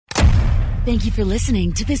Thank you for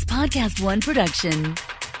listening to this Podcast One production.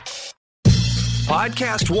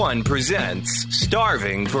 Podcast One presents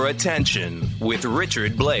Starving for Attention with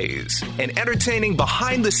Richard Blais, an entertaining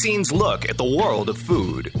behind-the-scenes look at the world of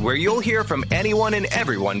food, where you'll hear from anyone and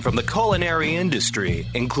everyone from the culinary industry,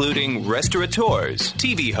 including restaurateurs,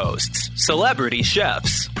 TV hosts, celebrity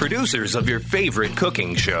chefs, producers of your favorite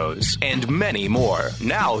cooking shows, and many more.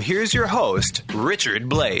 Now, here's your host, Richard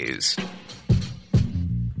Blais.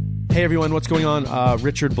 Hey everyone, what's going on?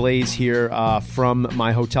 Richard Blais here from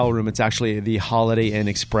my hotel room. It's actually the Holiday Inn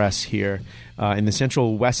Express here in the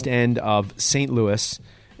central west end of St. Louis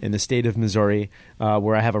in the state of Missouri,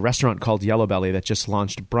 where I have a restaurant called Yellow Belly that just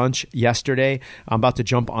launched brunch yesterday. I'm about to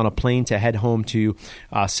jump on a plane to head home to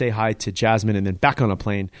say hi to Jasmine and then back on a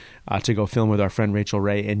plane to go film with our friend Rachel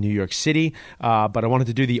Ray in New York City. But I wanted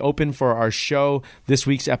to do the open for our show. This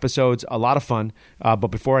week's episode's a lot of fun. But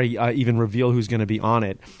before I even reveal who's going to be on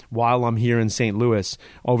it, while I'm here in St. Louis,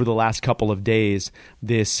 over the last couple of days,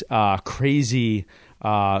 this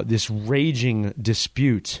this raging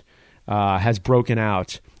dispute has broken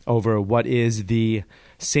out over what is the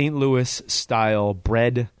St. Louis-style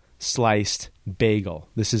bread-sliced bagel.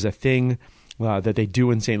 This is a thing that they do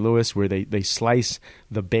in St. Louis where they slice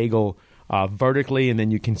the bagel vertically, and then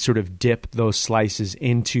you can sort of dip those slices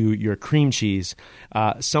into your cream cheese.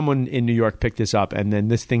 Someone in New York picked this up, and then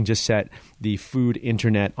this thing just set the food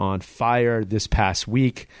internet on fire this past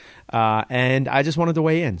week. And I just wanted to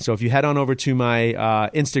weigh in. So if you head on over to my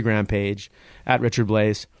Instagram page, at Richard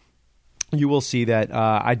Blais, you will see that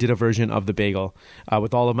I did a version of the bagel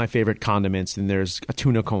with all of my favorite condiments. And there's a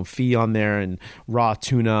tuna confit on there, and raw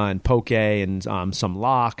tuna and poke, and some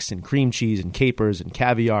lox and cream cheese and capers and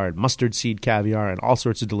caviar and mustard seed caviar and all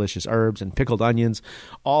sorts of delicious herbs and pickled onions,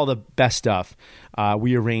 all the best stuff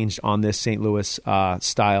we arranged on this St. Louis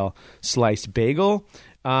style sliced bagel.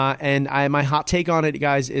 And my hot take on it,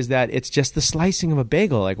 guys, is that it's just the slicing of a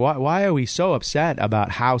bagel. Like, why are we so upset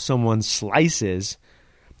about how someone slices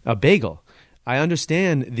a bagel? I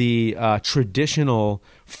understand the traditional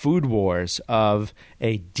food wars of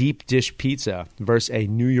a deep dish pizza versus a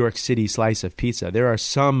New York City slice of pizza. There are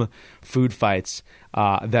some food fights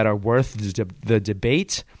that are worth the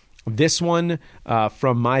debate. This one,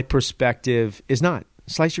 from my perspective, is not.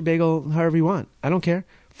 Slice your bagel however you want. I don't care.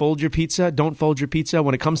 Fold your pizza. Don't fold your pizza.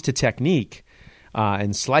 When it comes to technique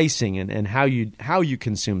and slicing and how you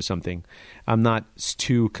consume something, I'm not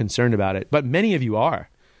too concerned about it. But many of you are.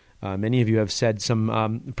 Many of you have said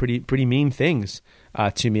some pretty mean things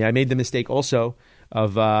to me. I made the mistake also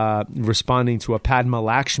of responding to a Padma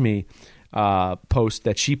Lakshmi post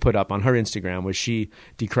that she put up on her Instagram, where she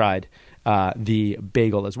decried the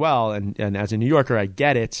bagel as well. And as a New Yorker, I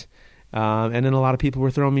get it. And then a lot of people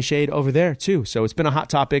were throwing me shade over there too. So it's been a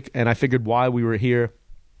hot topic, and I figured while we were here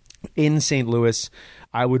in St. Louis,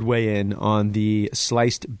 I would weigh in on the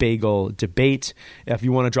sliced bagel debate. If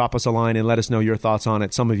you want to drop us a line and let us know your thoughts on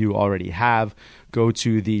it, some of you already have, go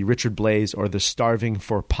to the Richard Blais or the Starving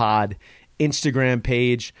for Pod Instagram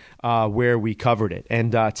page where we covered it.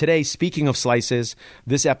 And today, speaking of slices,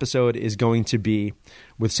 this episode is going to be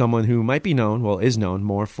with someone who might be known, well, is known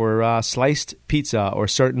more for sliced pizza, or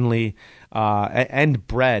certainly, and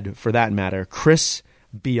bread for that matter, Chris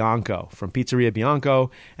Bianco from Pizzeria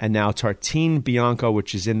Bianco, and now Tartine Bianco,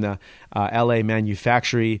 which is in the LA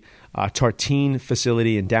manufacturing Tartine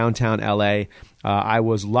facility in downtown LA. I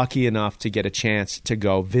was lucky enough to get a chance to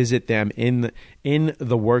go visit them in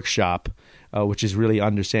the workshop, which is really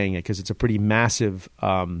undersaying it because it's a pretty massive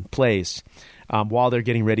place, while they're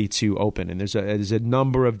getting ready to open. And there's a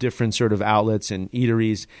number of different sort of outlets and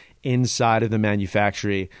eateries inside of the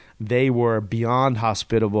manufactory. They were beyond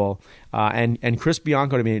hospitable. And Chris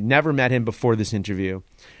Bianco, to me, never met him before this interview.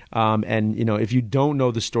 And, you know, if you don't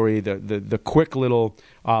know the story, the quick little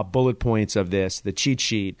bullet points of this, the cheat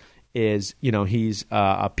sheet is, you know, he's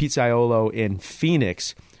a pizzaiolo in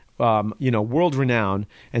Phoenix, world renowned,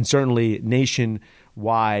 and certainly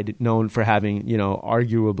nationwide known for having,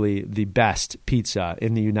 arguably the best pizza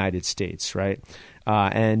in the United States, right?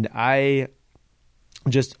 And I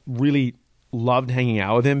just really loved hanging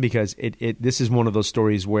out with him because this is one of those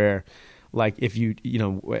stories where, like, if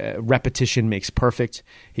repetition makes perfect.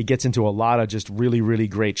 He gets into a lot of just really, really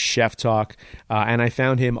great chef talk. And I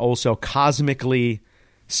found him also cosmically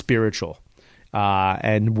spiritual.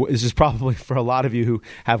 And this is probably for a lot of you who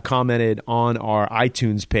have commented on our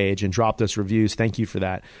iTunes page and dropped us reviews. Thank you for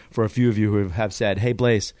that. For a few of you who have said, hey,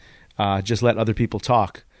 Blais, just let other people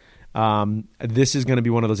talk. This is going to be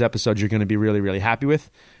one of those episodes you're going to be really, really happy with.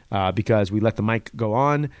 because we let the mic go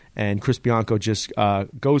on, and Chris Bianco just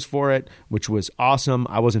goes for it, which was awesome.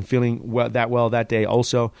 I wasn't feeling that well that day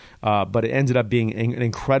also, but it ended up being an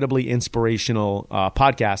incredibly inspirational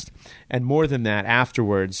podcast. And more than that,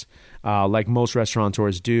 afterwards, like most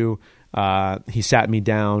restaurateurs do, he sat me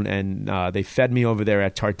down and they fed me over there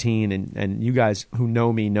at Tartine. And you guys who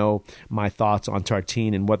know me know my thoughts on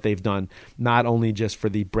Tartine and what they've done, not only just for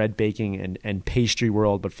the bread baking and pastry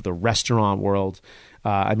world, but for the restaurant world.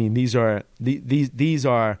 I mean, these are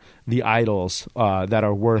the idols that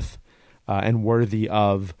are worth and worthy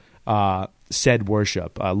of said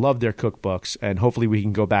worship. I love their cookbooks, and hopefully we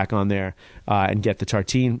can go back on there and get the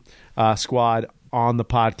Tartine squad on the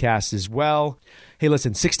podcast as well. Hey,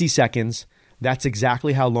 listen, 60 seconds. That's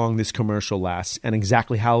exactly how long this commercial lasts and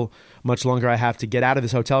exactly how much longer I have to get out of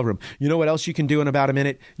this hotel room. You know what else you can do in about a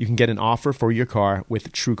minute? You can get an offer for your car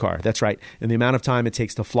with TrueCar. That's right. In the amount of time it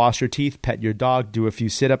takes to floss your teeth, pet your dog, do a few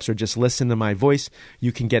sit-ups, or just listen to my voice,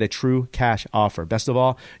 you can get a true cash offer. Best of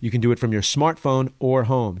all, you can do it from your smartphone or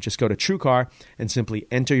home. Just go to TrueCar and simply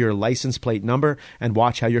enter your license plate number and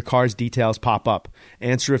watch how your car's details pop up.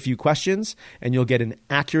 Answer a few questions, and you'll get an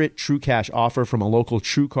accurate true cash offer from a local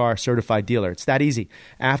TrueCar certified dealer. It's that easy.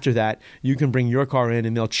 After that, you can bring your car in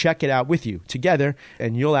and they'll check it out with you together,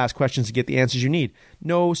 and you'll ask questions to get the answers you need.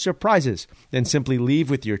 No surprises. Then simply leave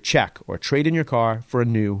with your check or trade in your car for a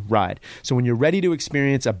new ride. So when you're ready to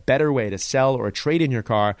experience a better way to sell or trade in your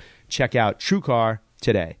car, check out TrueCar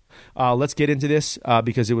today. Let's get into this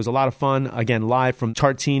because it was a lot of fun. Again, live from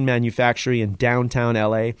Tartine Manufactory in downtown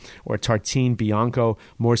LA, or Tartine Bianco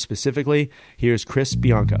more specifically. Here's Chris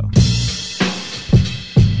Bianco.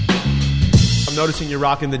 I'm noticing you're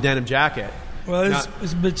rocking the denim jacket. Well,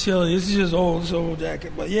 it's a bit chilly. This is just old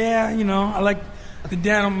jacket. But yeah, I like the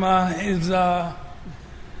denim.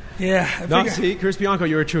 See, Chris Bianco,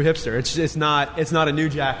 you're a true hipster. It's not a new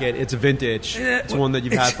jacket. It's a vintage. It's one that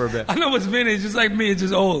you've had for a bit. I know it's vintage. Just like me, it's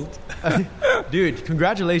just old. Dude,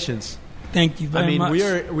 congratulations. Thank you very much.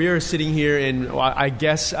 we are sitting here in, I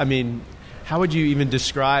guess, how would you even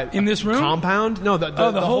describe in this room? Compound? No, the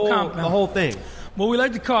whole compound. The whole thing. Well, we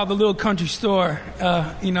like to call it the little country store.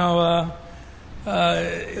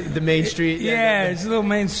 The Main Street. Yeah, it's a little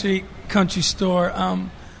Main Street country store.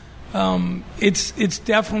 It's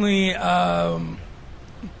definitely a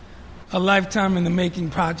lifetime in the making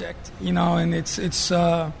project, and it's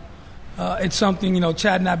something,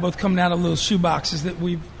 Chad and I both coming out of little shoe boxes that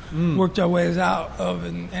we've worked our ways out of,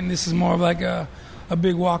 and this is more of like a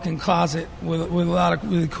big walk-in closet with a lot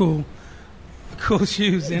of really cool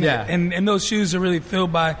shoes in it, and those shoes are really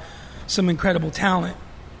filled by some incredible talent.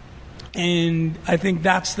 And I think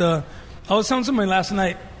that's I was telling somebody last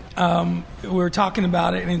night, we were talking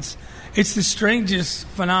about it, and it's the strangest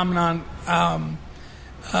phenomenon,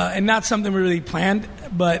 and not something we really planned,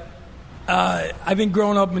 but I think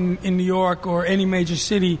growing up in New York or any major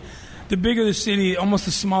city, the bigger the city, almost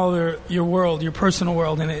the smaller your world, your personal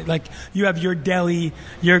world in it. Like, you have your deli,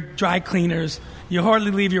 your dry cleaners. You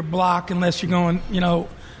hardly leave your block unless you're going,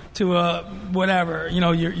 to a whatever.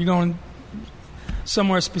 You're going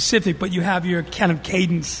somewhere specific, but you have your kind of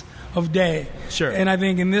cadence of day. Sure. And I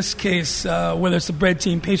think in this case, whether it's the bread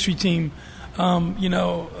team, pastry team,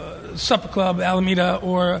 Supper Club, Alameda,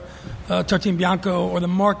 or Tartine Bianco, or the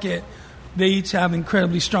market, they each have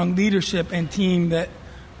incredibly strong leadership and team that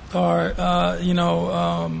are,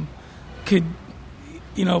 could,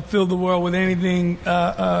 fill the world with anything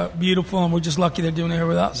beautiful, and we're just lucky they're doing it here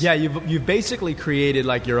with us. Yeah, you've basically created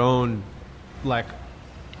like your own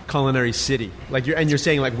culinary city, you're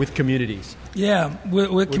saying with communities. Yeah,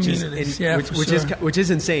 with communities. Which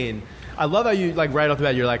is insane. I love how you right off the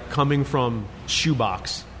bat you're coming from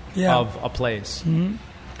shoebox of a place. Mm-hmm.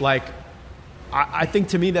 I think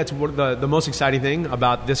to me that's what the most exciting thing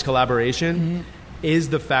about this collaboration is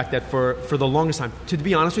the fact that for the longest time, to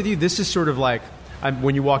be honest with you, this is sort of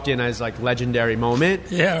when you walked in as legendary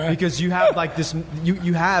moment. Yeah, right. Because you have this,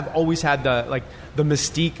 you have always had the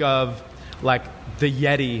mystique of the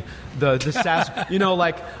Yeti, the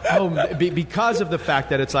because of the fact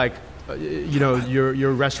that it's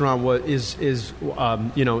your restaurant is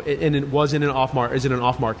and it was in an off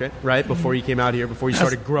market, right? Before you came out here, before you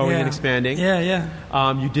started growing and expanding.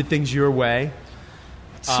 Yeah. You did things your way.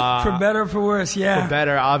 For better or for worse, yeah. For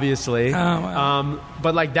better, obviously. Wow.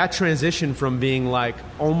 But that transition from being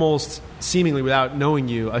almost seemingly without knowing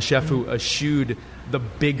you, a chef who eschewed the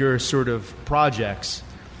bigger sort of projects.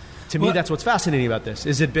 To me, that's what's fascinating about this.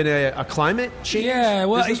 Has it been a climate change? Yeah,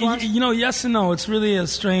 well, yes and no. It's really a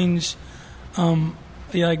strange,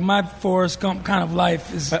 my Forrest Gump kind of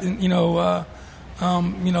life is, putting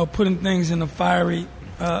things in a fiery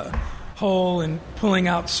hole and pulling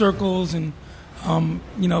out circles and,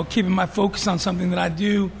 keeping my focus on something that I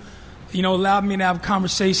do, allowed me to have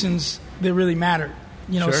conversations that really mattered,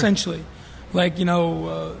 Sure. essentially. Like,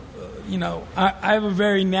 I have a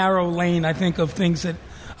very narrow lane, I think, of things that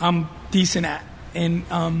I'm decent at. And,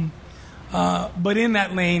 but in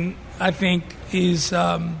that lane, I think is,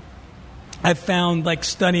 I've found like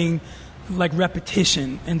studying like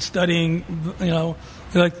repetition and studying,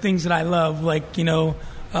 like things that I love, like, kind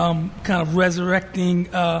of resurrecting,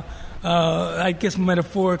 I guess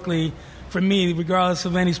metaphorically, for me, regardless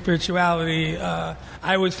of any spirituality, I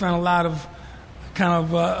always found a lot of kind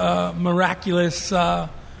of miraculous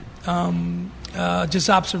just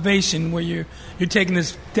observation where you're taking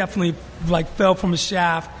this, definitely like fell from a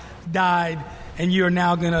shaft, died, and you're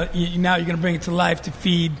now you're gonna bring it to life to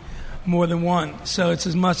feed more than one. So it's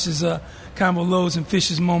as much as a kind of a loaves and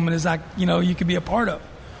fishes moment as you could be a part of.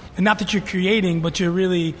 And not that you're creating, but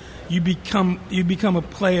you become a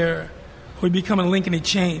player, or you become a link in a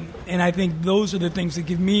chain. And I think those are the things that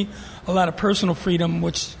give me a lot of personal freedom,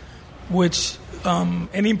 which and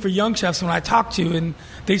even for young chefs, when I talk to and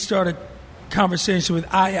they start a conversation with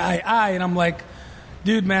I, and I'm like,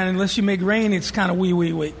 dude, man, unless you make rain, it's kind of we.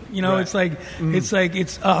 Right. It's like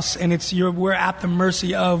it's us, and we're at the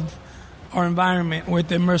mercy of our environment. We're at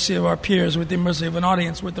the mercy of our peers. We're at the mercy of an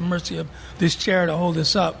audience. We're at the mercy of this chair to hold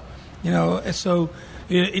us up. And so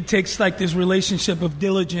it takes like this relationship of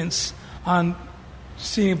diligence on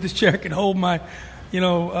seeing if this chair can hold my,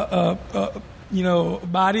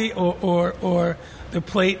 body, or the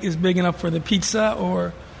plate is big enough for the pizza,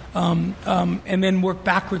 or and then work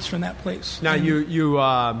backwards from that place. Now, you're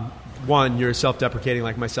self-deprecating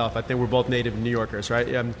like myself. I think we're both native New Yorkers, right?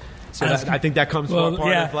 So I think that comes from a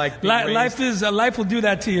part of like life will do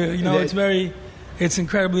that to you. It's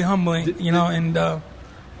incredibly humbling,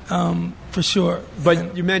 for sure.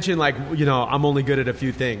 But you mentioned I'm only good at a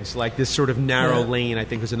few things. Like this sort of narrow lane, I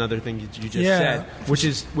think was another thing you just said,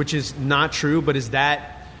 which is not true. But is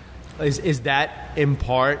that in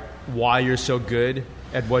part why you're so good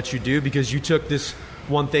at what you do? Because you took this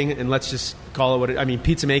one thing, and let's just call it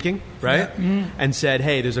pizza making, right? Yeah. Mm-hmm. And said,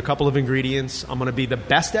 hey, there's a couple of ingredients. I'm going to be the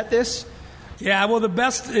best at this. Yeah, well, the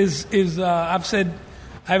best is I've said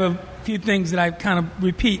I have a few things that I kind of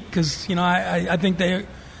repeat because, I think they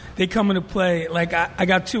come into play. Like I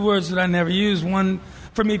got two words that I never use. One,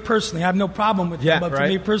 for me personally, I have no problem with them. But for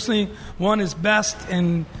me personally, one is best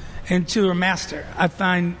and two are master. I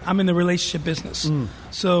find I'm in the relationship business.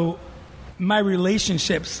 So my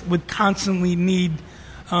relationships would constantly need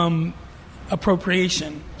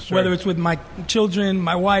appropriation, whether it's with my children,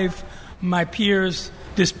 my wife, my peers,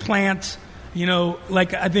 this plant.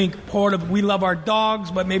 I think part of we love our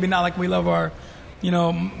dogs, but maybe not like we love our,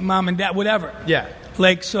 mom and dad, whatever. Yeah.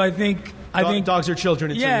 So I think dogs are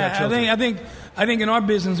children. Until you have children. I think in our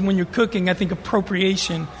business when you're cooking, I think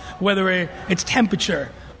appropriation, whether it's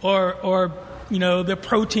temperature or the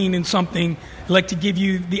protein in something, like to give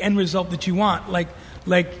you the end result that you want,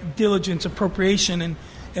 like diligence, appropriation,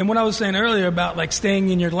 and what I was saying earlier about like staying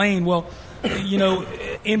in your lane. Well,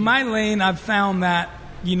 in my lane, I've found that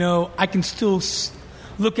I can still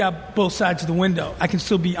look out both sides of the window. I can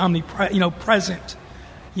still be present.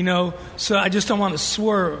 So I just don't want to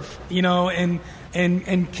swerve,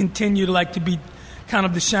 and continue to be kind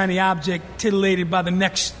of the shiny object, titillated by the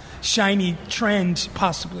next shiny trend,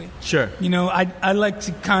 possibly. Sure. I like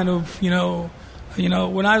to kind of,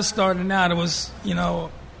 when I was starting out, it was,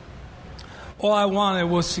 all I wanted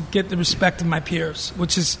was to get the respect of my peers,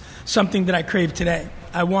 which is something that I crave today.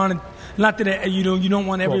 I wanted, not that you don't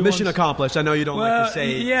want everyone. Mission accomplished. I know you don't like to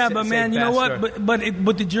say. Yeah, but man, you know what?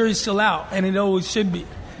 But the jury's still out, and it always should be.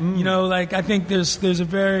 I think there's a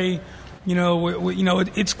very,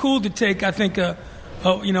 it's cool to take, I think, a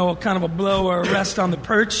kind of a blow or a rest on the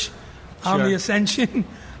perch, on the ascension,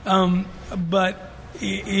 but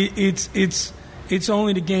it's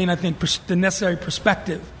only to gain, I think, the necessary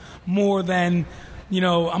perspective more than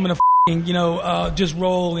I'm gonna just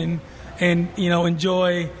roll and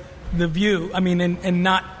enjoy the view. I mean, and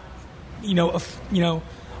not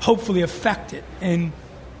hopefully affect it. And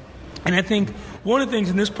I think one of the things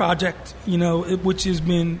in this project, which has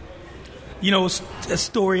been a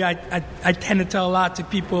story I tend to tell a lot to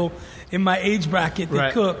people in my age bracket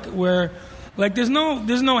that cook, where there's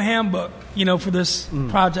no handbook for this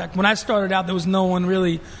project. When I started out, there was no one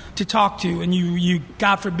really to talk to, and you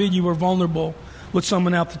God forbid you were vulnerable with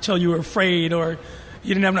someone else to tell you were afraid, or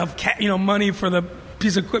you didn't have enough money for the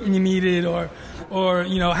piece of equipment you needed, or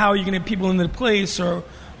how are you going to get people into the place, or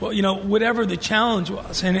whatever the challenge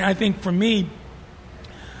was. And I think for me,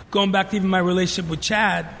 going back to even my relationship with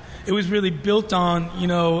Chad, it was really built on,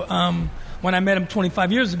 when I met him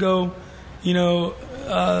 25 years ago,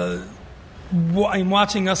 and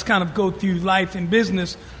watching us kind of go through life and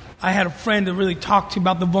business, I had a friend that really talked to you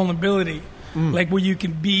about the vulnerability, like where you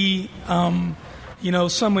can be,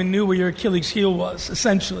 someone knew where your Achilles heel was,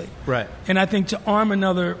 essentially. Right. And I think to arm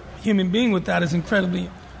another human being with that is incredibly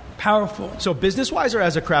powerful. So business-wise or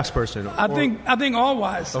as a craftsperson? I think all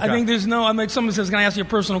wise. Okay. I think there's someone says, can I ask you a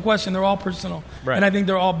personal question? They're all personal. Right. And I think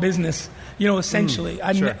they're all business, essentially.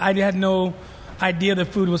 Sure. I had no idea that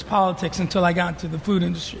food was politics until I got into the food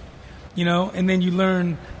industry, and then you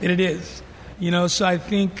learn that it is, so I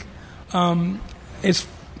think it's,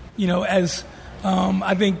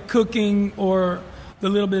 I think cooking or the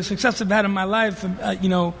little bit of success I've had in my life,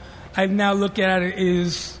 I now look at it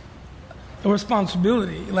as a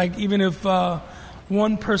responsibility. Like even if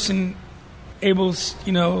one person is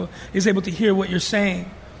able to hear what you're saying,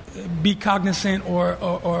 be cognizant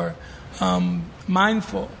or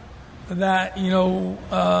mindful that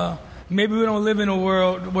maybe we don't live in a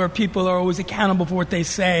world where people are always accountable for what they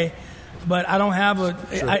say. But I don't have we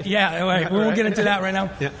won't get into that right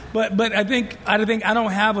now. Yeah. But I think I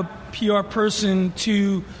don't have a PR person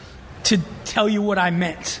to tell you what I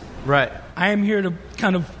meant. Right. I am here to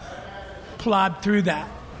kind of plod through that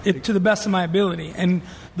to the best of my ability. And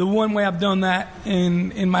the one way I've done that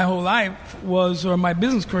in my whole life or my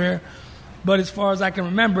business career, but as far as I can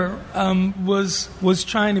remember, was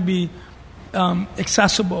trying to be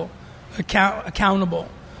accessible, accountable.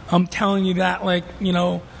 I'm telling you that,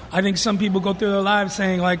 I think some people go through their lives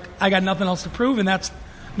saying, I got nothing else to prove, and that's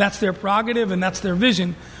their prerogative and that's their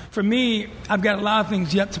vision. For me, I've got a lot of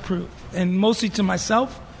things yet to prove, and mostly to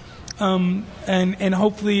myself, and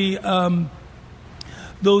hopefully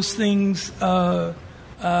those things over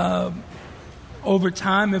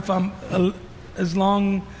time, if I'm as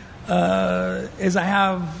long as I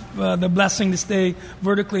have the blessing to stay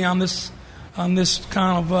vertically on this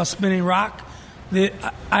kind of spinning rock, that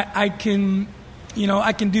I can.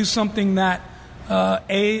 I can do something that,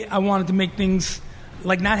 I wanted to make things,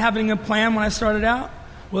 like not having a plan when I started out.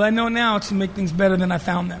 Well, I know now it's to make things better than I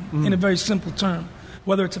found them, in a very simple term.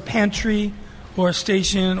 Whether it's a pantry or a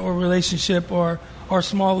station or a relationship or a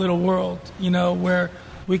small little world, where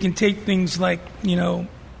we can take things like, and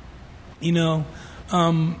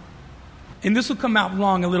this will come out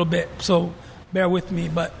wrong a little bit, so bear with me.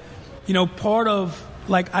 But, part of,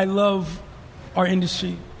 I love our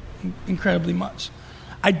industry incredibly much.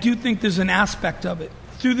 I do think there's an aspect of it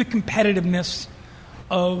through the competitiveness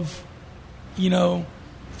of,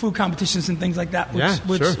 food competitions and things like that,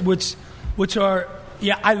 which are,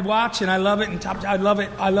 I watch and I love it, and I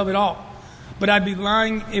love it all. But I'd be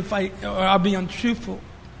lying I'll be untruthful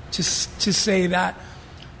to say that,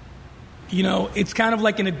 it's kind of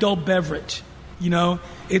like an adult beverage.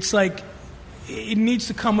 It's like it needs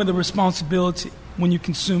to come with a responsibility when you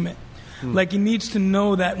consume it. Like, it needs to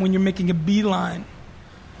know that when you're making a beeline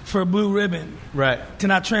for a blue ribbon, right, to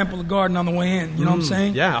not trample the garden on the way in. You know what I'm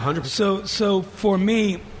saying? Yeah, 100%. So for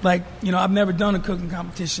me, I've never done a cooking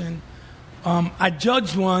competition. I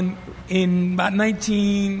judged one in about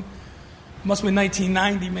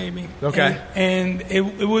 1990 maybe. Okay. And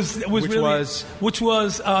it was at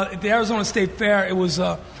the Arizona State Fair. It was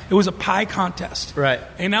a pie contest. Right.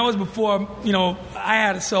 And that was before, I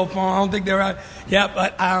had a cell phone. I don't think they were out. Yeah,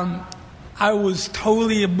 but I was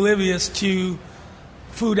totally oblivious to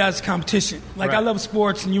food as a competition. Right. I love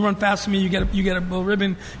sports, and you run fast than me, you get a blue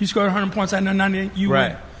ribbon. You score 100 points, I know 98, you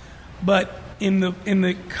win. But in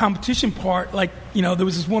the competition part, there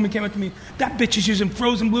was this woman came up to me, that bitch is using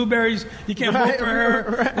frozen blueberries. You can't vote for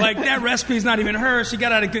her. Right. That recipe's not even hers. She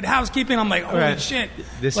got out of Good Housekeeping. I'm like, holy shit.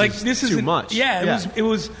 This is too much. Yeah, it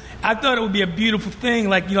was. I thought it would be a beautiful thing,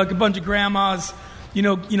 like a bunch of grandmas,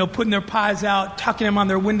 putting their pies out, tucking them on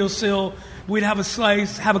their windowsill. We'd have a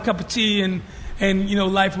slice, have a cup of tea, and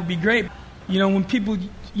life would be great. When people,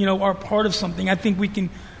 are part of something, I think we can.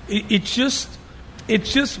 It's just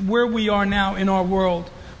where we are now in our world.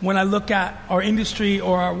 When I look at our industry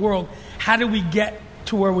or our world, how do we get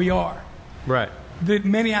to where we are? Right.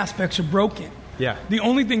 Many aspects are broken. Yeah. The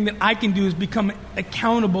only thing that I can do is become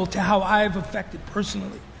accountable to how I've affected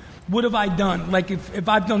personally. What have I done? If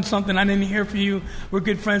I've done something, I didn't hear from you, we're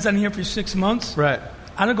good friends, I didn't hear for you 6 months. Right.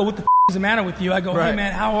 I don't go, what the is the matter with you? I go, hey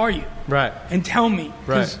man, how are you? Right. And tell me.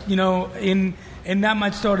 Right. And that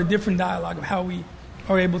might start a different dialogue of how we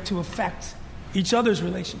are able to affect each other's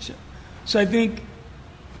relationship. So I think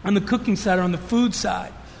on the cooking side or on the food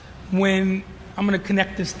side, when I'm going to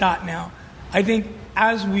connect this dot now, I think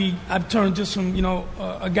I've turned just from,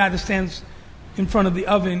 a guy that stands in front of the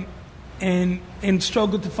oven and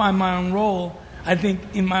struggled to find my own role, I think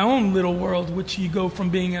in my own little world, which you go from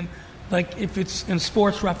being in, like if it's in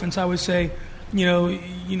sports reference, I would say,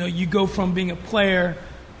 you go from being a player,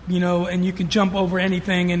 and you can jump over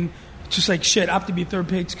anything and just like, shit, I have to be a third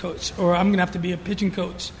base coach, or I'm going to have to be a pitching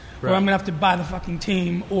coach, or I'm going to have to buy the fucking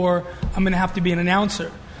team, or I'm going to have to be an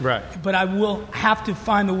announcer. Right. But I will have to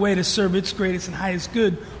find a way to serve its greatest and highest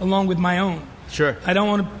good along with my own. Sure. I don't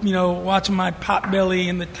want to, watch my pot belly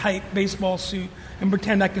in the tight baseball suit and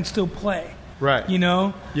pretend I can still play. Right.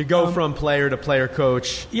 You go from player to player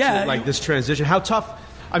coach. Yeah. To, like this transition. How tough?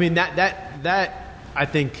 I mean, that I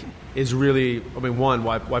think is really. One,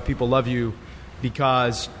 why people love you,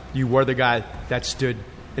 because you were the guy that stood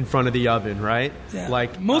in front of the oven, right? Yeah.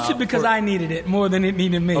 Mostly because I needed it more than it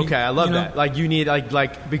needed me. Okay, I love that. Like you need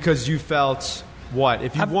like because you felt what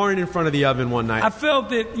if you weren't in front of the oven one night? I felt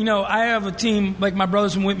that I have a team like my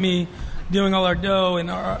brothers and with me doing all our dough and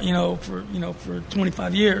our for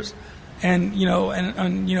 25 years, and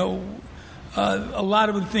a lot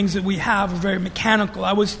of the things that we have are very mechanical.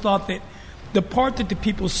 I always thought that the part that the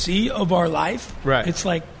people see of our life, right? It's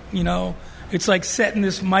like it's like setting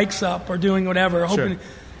this mics up or doing whatever, hoping. Sure.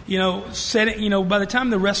 By the time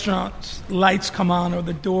the restaurant's lights come on or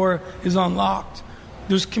the door is unlocked,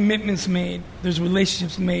 there's commitments made, there's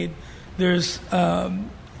relationships made, there's a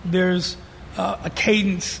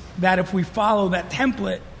cadence that if we follow that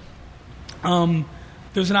template,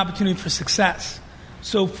 there's an opportunity for success.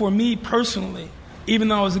 So for me personally, even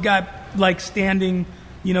though I was a guy like standing,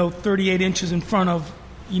 38 inches in front of,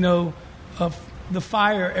 of the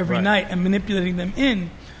fire every night and manipulating them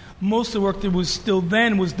in, most of the work that was still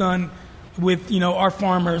then was done with our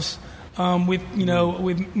farmers, with how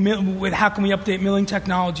can we update milling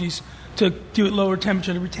technologies to do it lower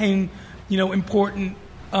temperature to retain important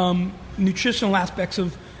nutritional aspects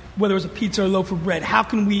of whether it's a pizza or a loaf of bread. How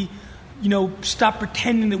can we stop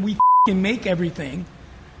pretending that we can make everything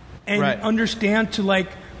and understand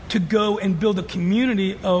to go and build a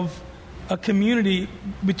community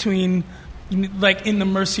between like in the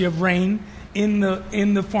mercy of rain, in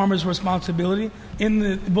the farmer's responsibility, in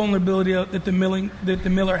the vulnerability that the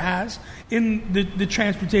miller has, in the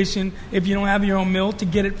transportation if you don't have your own mill to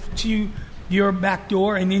get it to your back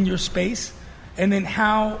door and in your space, and then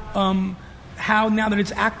how now that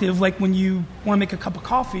it's active, like when you want to make a cup of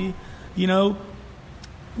coffee,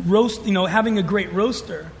 roast, having a great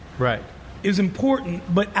roaster, right, is important.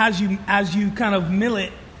 But as you kind of mill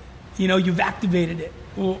it, you've activated it.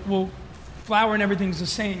 Well, flour and everything's the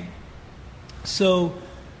same. So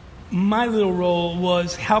my little role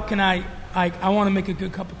was, how can I want to make a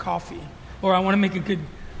good cup of coffee, or I want to make a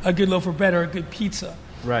good loaf of bread or a good pizza.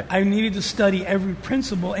 Right. I needed to study every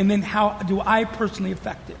principle, and then how do I personally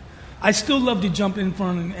affect it? I still love to jump in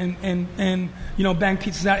front and bang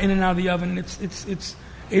pizzas out in and out of the oven.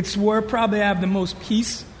 It's where probably I have the most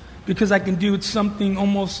peace, because I can do it something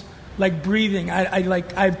almost like breathing. I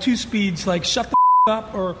have two speeds, like shut the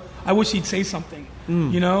up, or I wish he'd say something,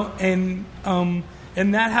 and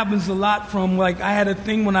that happens a lot from, like, I had a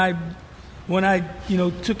thing when I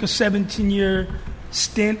took a 17-year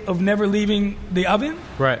stint of never leaving the oven.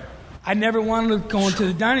 Right. I never wanted to go into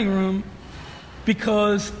the dining room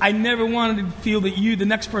because I never wanted to feel that the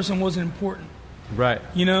next person wasn't important. Right.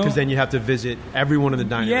 Because then you have to visit everyone in the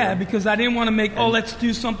dining room. Yeah, because I didn't want to make, let's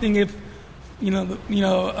do something if,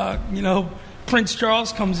 Prince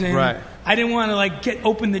Charles comes in. Right. I didn't want to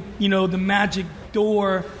open the magic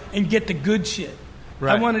door and get the good shit.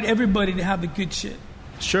 Right. I wanted everybody to have the good shit.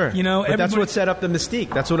 Sure. But that's what set up the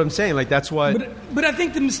mystique. That's what I'm saying. Like, that's what. But I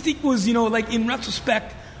think the mystique was, in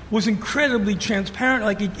retrospect, was incredibly transparent.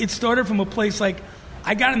 Like, it started from a place like,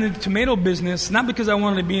 I got into the tomato business not because I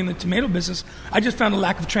wanted to be in the tomato business. I just found a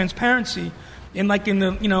lack of transparency. And like in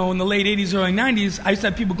the late 80s, early 90s, I used to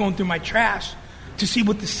have people going through my trash to see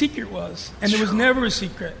what the secret was, and there was never a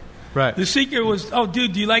secret. Right. The secret was, oh,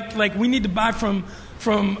 dude, do you like we need to buy from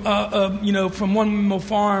One Mill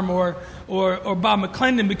Farm or Bob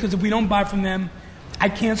McClendon, because if we don't buy from them, I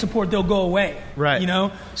can't support. They'll go away.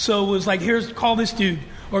 Right. So it was like, call this dude,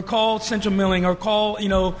 or call Central Milling, or call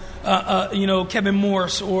Kevin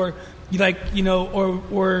Morse, or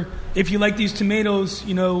or if you like these tomatoes,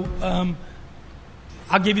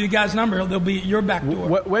 I'll give you the guy's number. They'll be at your back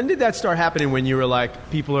door. When did that start happening, when you were like,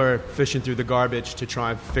 people are fishing through the garbage to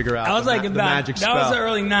try and figure out the magic spell? That was the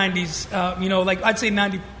early 90s. I'd say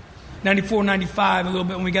 90, 94, 95, a little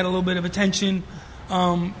bit, when we got a little bit of attention.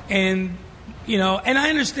 And I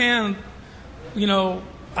understand,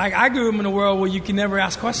 I grew up in a world where you can never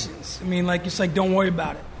ask questions. I mean, it's like, don't worry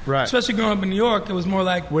about it. Right. Especially growing up in New York, it was more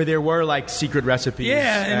like... where there were, secret recipes.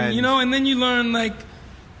 Yeah, and then you learn,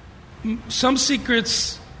 some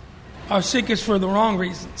secrets are sickest for the wrong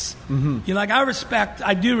reasons. You know, like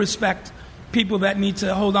I do respect people that need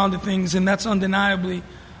to hold on to things, and that's undeniably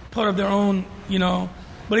part of their own, you know.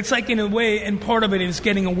 But it's like in a way, and part of it is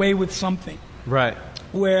getting away with something. Right.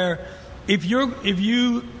 Where if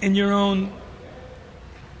you in your own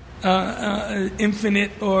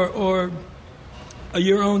infinite or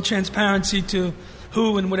your own transparency to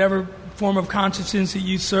who and whatever form of consciousness that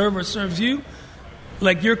you serve or serves you,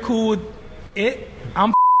 like you're cool with it,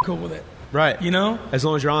 I'm cool with it. Right. You know? As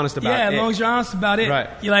long as you're honest about it. Yeah, as long as you're honest about it. Right.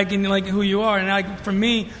 You like who you are. And like for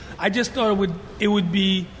me, I just thought it would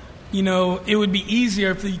be, you know, it would be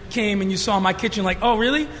easier if you came and you saw my kitchen like, oh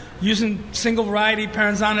really? Using single variety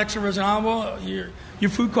Parmesan extra virgin olive oil, your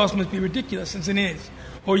food cost must be ridiculous, since it is.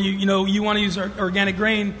 Or you want to use organic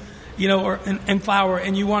grain, you know, and flour,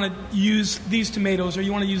 and you want to use these tomatoes, or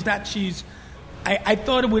you want to use that cheese. I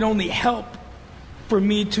thought it would only help for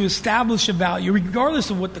me to establish a value,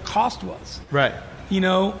 regardless of what the cost was. Right. You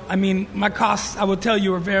know, I mean, my costs, I will tell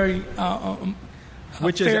you, are very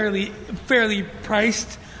fairly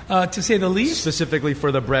priced, to say the least. Specifically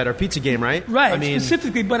for the bread or pizza game, right? Right, I mean,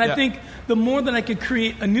 specifically. But I think the more that I could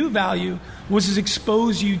create a new value was to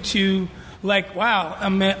expose you to, like, wow,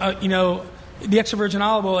 you know, the extra virgin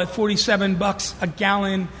olive oil at $47 a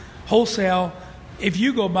gallon wholesale. If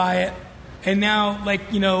you go buy it, and now, like,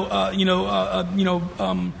 organic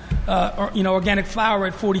flour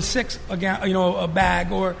at $46 a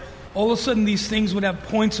bag, or all of a sudden these things would have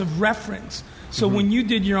points of reference. So when you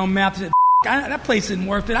did your own math, you said, that place isn't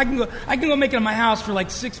worth it. I can go make it in my house for like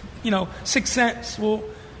 6 cents. Well,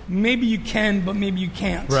 maybe you can, but maybe you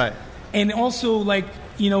can't. Right. And also, like,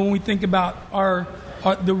 you know, when we think about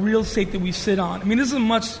the real estate that we sit on. I mean, this is a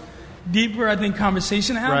much deeper, I think,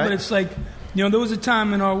 conversation to have. But it's like, you know, there was a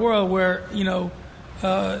time in our world where,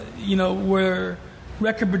 where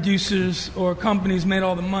record producers or companies made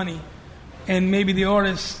all the money, and maybe the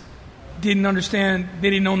artists didn't understand, they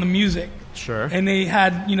didn't own the music. Sure. And they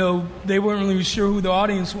had, they weren't really sure who the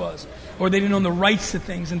audience was, or they didn't own the rights to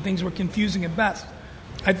things, and things were confusing at best.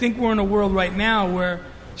 I think we're in a world right now where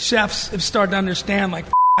chefs have started to understand, like,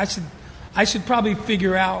 I should probably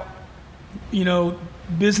figure out,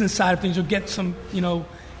 business side of things, or get some,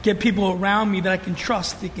 get people around me that I can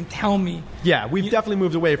trust, that can tell me. Yeah, we've definitely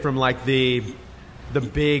moved away from like the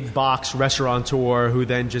big box restaurateur who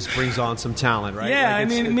then just brings on some talent, right? Yeah, like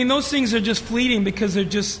I mean those things are just fleeting, because they're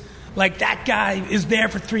just like, that guy is there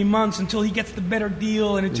for 3 months until he gets the better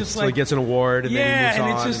deal, and it's just until he gets an award, and then he moves on.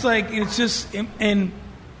 Yeah, and it's just and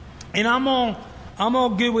I'm all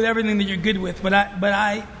good with everything that you're good with, but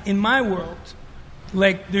I in my world,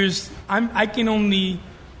 like, I can only,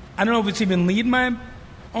 I don't know if it's even lead my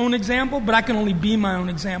own example, but I can only be my own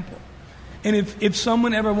example. And if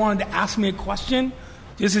someone ever wanted to ask me a question,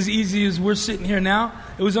 just as easy as we're sitting here now,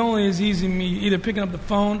 it was only as easy as me either picking up the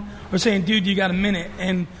phone or saying, dude, you got a minute?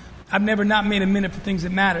 And I've never not made a minute for things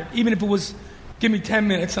that mattered. Even if it was, give me 10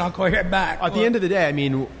 minutes and I'll call you right back. At the end of the day, I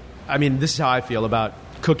mean, this is how I feel about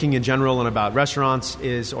cooking in general and about restaurants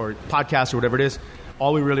or podcasts or whatever it is.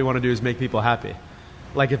 All we really want to do is make people happy.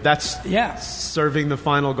 Like, if that's serving the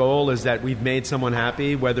final goal, is that we've made someone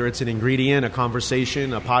happy, whether it's an ingredient, a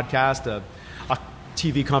conversation, a podcast, a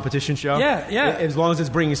TV competition show. Yeah. As long as it's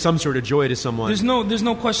bringing some sort of joy to someone. There's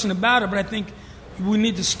no question about it, but I think we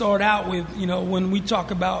need to start out with, when we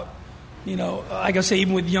talk about, like I say,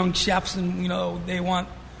 even with young chefs, and, they want,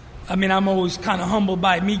 I'm always kind of humbled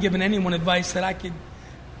by me giving anyone advice that I could,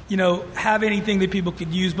 have anything that people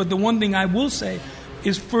could use. But the one thing I will say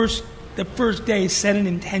is the first day, set an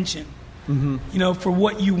intention, for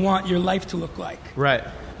what you want your life to look like. Right.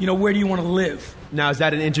 Where do you want to live? Now, is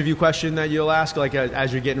that an interview question that you'll ask, like,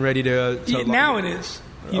 as you're getting ready to now it is.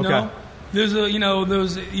 You know, there's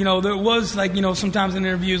there was, like, sometimes in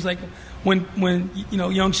interviews, like when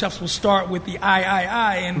young chefs will start with the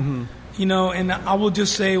I, and and I will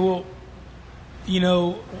just say, well,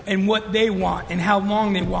 and what they want and how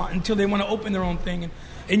long they want until they want to open their own thing.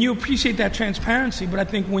 And you appreciate that transparency, but I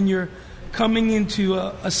think when you're coming into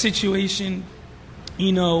a situation,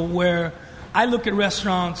 where I look at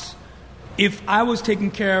restaurants, if I was taken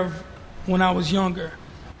care of when I was younger,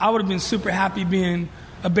 I would have been super happy being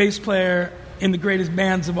a bass player in the greatest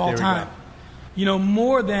bands of all time.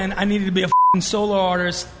 More than I needed to be a solo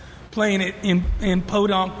artist playing it in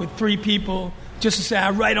Podunk with 3 people just to say,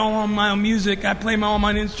 I write all my own music, I play all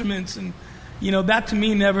my instruments, and that to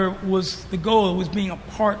me never was the goal. It was being a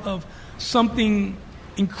part of something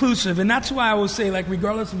inclusive. And that's why I would say, like,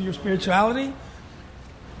 regardless of your spirituality,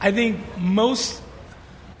 I think most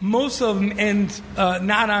of them end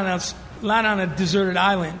not on a deserted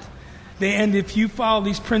island. They end, if you follow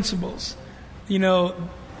these principles,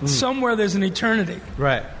 somewhere there's an eternity.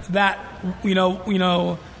 Right. That,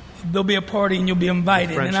 there'll be a party and you'll be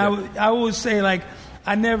invited. And I always say, like,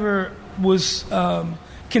 I never was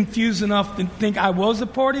confused enough to think I was a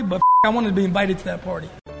party, but I wanted to be invited to that party.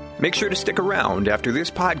 Make sure to stick around after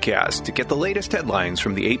this podcast to get the latest headlines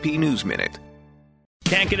from the AP News Minute.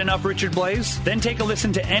 Can't get enough Richard Blais? Then take a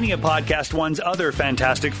listen to any of Podcast One's other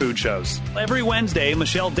fantastic food shows. Every Wednesday,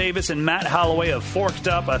 Michelle Davis and Matt Holloway of Forked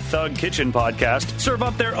Up, a Thug Kitchen podcast, serve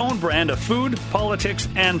up their own brand of food, politics,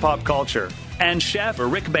 and pop culture. And chef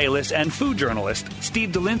Rick Bayless and food journalist Steve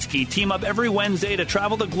Dolinsky team up every Wednesday to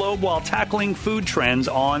travel the globe while tackling food trends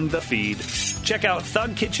on The Feed. Check out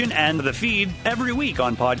Thug Kitchen and The Feed every week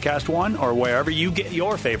on Podcast One or wherever you get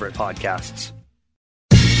your favorite podcasts.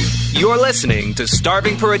 You're listening to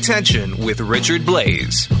Starving for Attention with Richard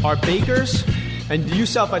Blais. Are bakers, and do you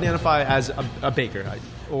self-identify as a baker?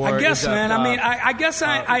 Or I guess, man. I guess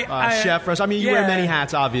I chef. I mean, you wear many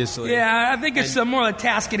hats, obviously. Yeah, I think it's more a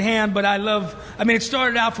task at hand. But it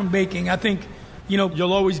started out from baking. I think,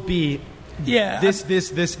 you'll always be. Yeah.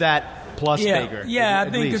 This, that plus baker. Yeah, I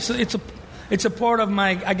think it's a part of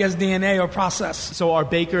my, I guess, DNA or process. So are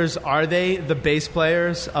bakers, are they the bass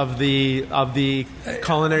players of the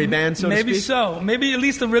culinary band, so to speak? Maybe so. Maybe at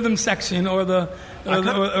least the rhythm section or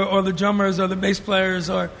the drummers or the bass players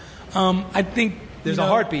or I think there's a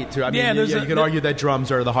heartbeat to it. I mean, you can argue that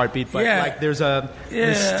drums are the heartbeat, but like there's a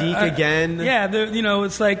mystique again. Yeah,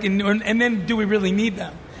 it's like and then do we really need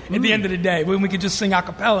them at the end of the day when we could just sing a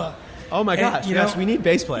cappella? Oh my gosh! Yes, we need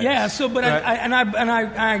bass players. Yeah. So, but right.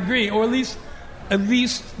 I agree, or at least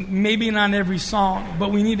maybe not every song,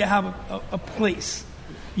 but we need to have a place,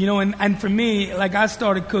 And for me, like I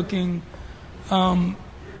started cooking,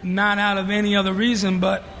 not out of any other reason,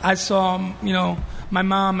 but I saw my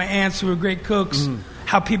mom, my aunts who were great cooks,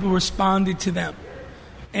 how people responded to them,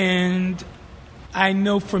 and I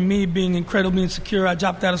know for me being incredibly insecure, I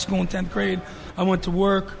dropped out of school in 10th grade. I went to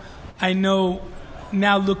work. I know.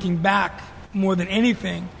 Now looking back more than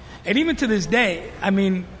anything, and even to this day, I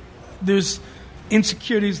mean, there's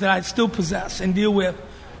insecurities that I still possess and deal with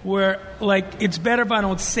where, like, it's better if I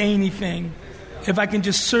don't say anything, if I can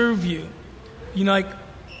just serve you,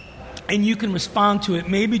 and you can respond to it,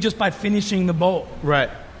 maybe just by finishing the bowl. Right.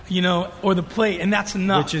 Or the plate, and that's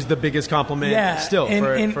enough. Which is the biggest compliment still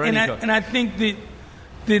for any cook. And I think that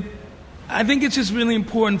it's just really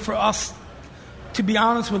important for us to be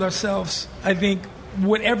honest with ourselves. I think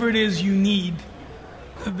whatever it is you need,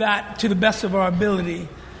 that to the best of our ability,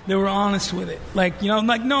 that we're honest with it. Like, no,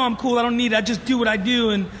 I'm cool, I don't need it, I just do what I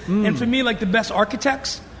do. And for me, like, the best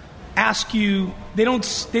architects ask you, they don't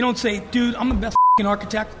say, dude, I'm the best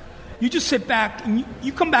architect. You just sit back and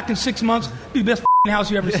you come back in 6 months, be the best house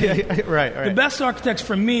you ever seen. Right. The best architects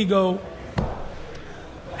for me go,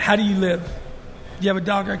 how do you live? Do you have a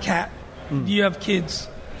dog or a cat? Do you have kids?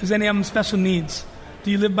 Does any of them special needs?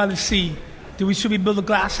 Do you live by the sea? Should we build a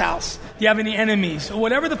glass house? Do you have any enemies? Or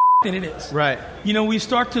whatever the that it is. Right. We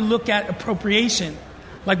start to look at appropriation,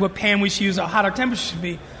 like what pan we should use, how hot our temperature should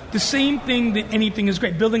be. The same thing that anything is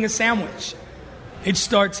great. Building a sandwich. It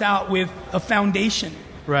starts out with a foundation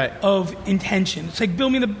of intention. It's like,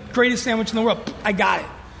 build me the greatest sandwich in the world. I got it.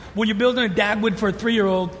 Well, you're building a Dagwood for a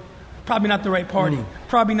 3-year-old, probably not the right party.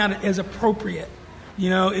 Probably not as appropriate.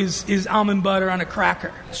 Is almond butter on a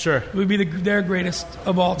cracker. Sure. It would be their greatest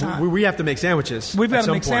of all time. We have to make sandwiches. We've got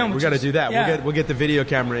to make sandwiches. We've got to do that. Yeah. We'll get the video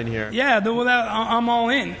camera in here. Yeah, I'm all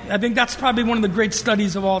in. I think that's probably one of the great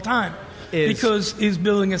studies of all time. Because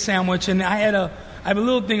building a sandwich. And I have a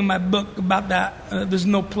little thing in my book about that. There's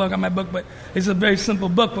no plug on my book, but it's a very simple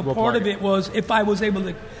book. But part of it was, if I was able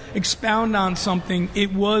to expound on something,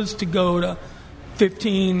 it was to go to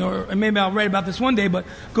 15, or maybe I'll write about this one day, but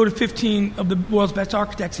go to 15 of the world's best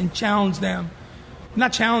architects and challenge them.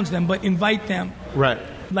 Not challenge them, but invite them. Right.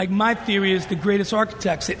 Like, my theory is the greatest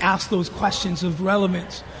architects that ask those questions of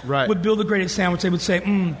relevance would build the greatest sandwich. They would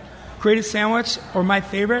say, greatest sandwich or my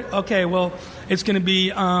favorite? Okay, well, it's going to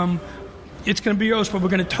be yours, but we're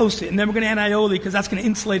going to toast it. And then we're going to add aioli because that's going to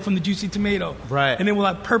insulate from the juicy tomato. Right. And then we'll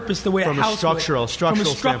have purpose the way a house would. From a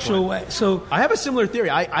structural way. So I have a similar theory.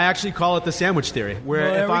 I actually call it the sandwich theory,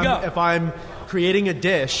 where if I'm creating a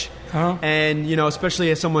dish, and especially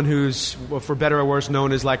as someone who's, for better or worse,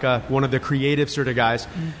 known as like one of the creative sort of guys,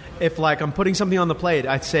 if like I'm putting something on the plate,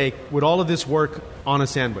 I'd say, would all of this work on a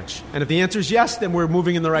sandwich? And if the answer is yes, then we're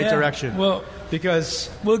moving in the right direction. Well, it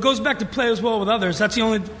goes back to play as well with others. That's the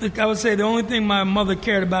only thing my mother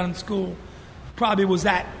cared about in school probably was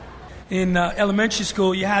that. In elementary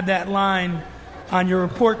school, you had that line on your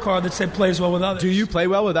report card that said play as well with others. Do you play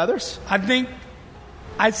well with others? I think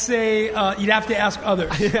I'd say you'd have to ask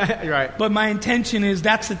others. Right. But my intention is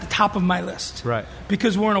that's at the top of my list. Right.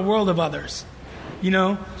 Because we're in a world of others,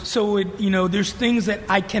 So, there's things that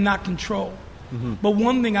I cannot control. Mm-hmm. But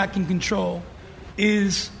one thing I can control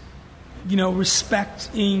is,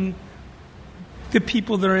 respecting the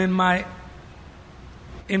people that are in my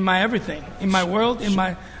everything, in my world, in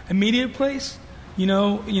my immediate place,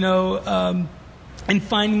 and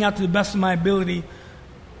finding out to the best of my ability,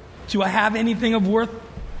 do I have anything of worth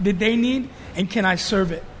that they need, and can I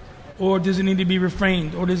serve it? Or does it need to be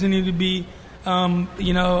refrained? Or does it need to be, I'm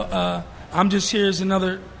just here as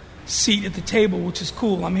another seat at the table, which is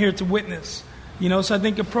cool. I'm here to witness. So I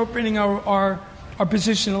think appropriating our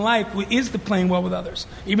position in life is the playing well with others.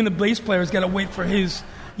 Even the bass player's got to wait for his,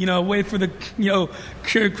 wait for the,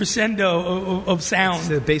 crescendo of sound.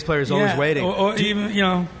 So the bass player is always waiting. Or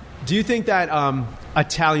even. Do you think that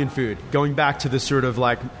Italian food, going back to the sort of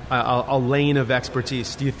like a lane of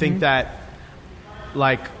expertise, do you think that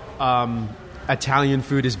Italian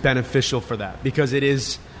food is beneficial for that? Because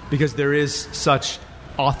there is such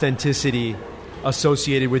authenticity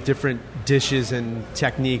associated with different dishes and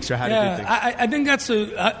techniques, or how do you do things? I think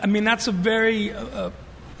that's a very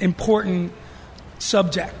important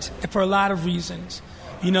subject for a lot of reasons.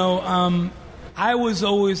 I've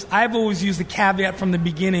always used the caveat from the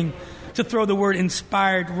beginning to throw the word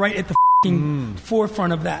inspired right at the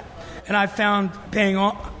forefront of that. And I found paying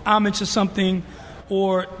homage to something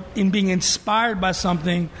or in being inspired by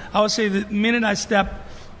something, I would say the minute I step,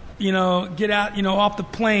 get out, off the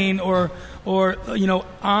plane or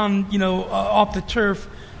on, off the turf,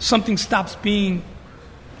 something stops being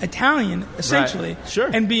Italian, essentially, right. Sure.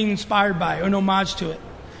 And being inspired by it, or an homage to it.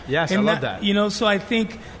 Yes, and I love that. So I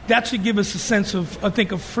think that should give us a sense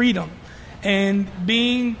of freedom. And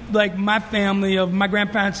being like my family, of my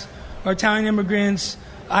grandparents are Italian immigrants.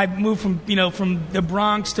 I moved from the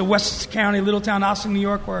Bronx to Westchester County, little town, Austin, New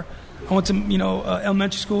York, where I went to,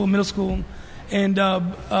 elementary school, middle school. And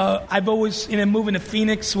I've always, moving to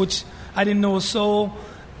Phoenix, which I didn't know a soul,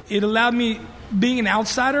 it allowed me, being an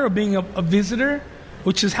outsider or being a visitor,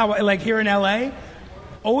 which is how I like here in LA,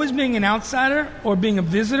 always being an outsider or being a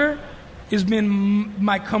visitor has been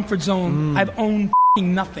my comfort zone. I've owned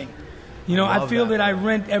nothing. I feel that I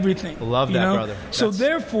rent everything. Love that, brother. So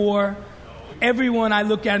therefore, everyone I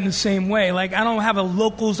look at in the same way. Like, I don't have a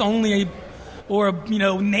locals only or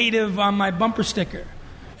a native on my bumper sticker.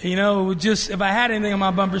 Just if I had anything on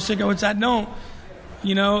my bumper sticker, which I don't,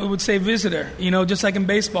 it would say visitor. Just like in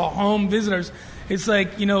baseball, home visitors. It's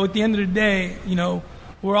like, at the end of the day,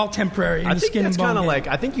 we're all temporary. I think that's kind of like,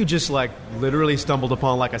 I think you just literally stumbled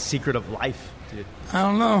upon a secret of life, dude. I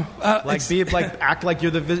don't know. Act like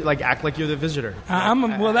you're the visitor.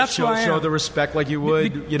 That's who I am. Show the respect like you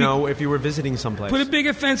would, if you were visiting someplace. Put as big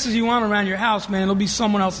a fence as you want around your house, man. It'll be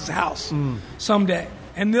someone else's house someday,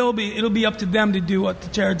 and it'll be up to them to do what, to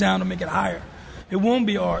tear it down to make it higher. It won't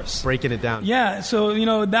be ours. Breaking it down. Yeah. So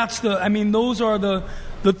those are the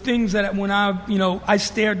things that when I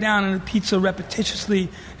stared down at a pizza repetitiously,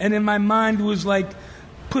 and in my mind was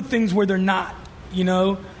put things where they're not,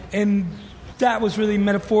 and that was really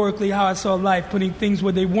metaphorically how I saw life, putting things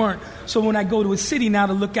where they weren't. So when I go to a city now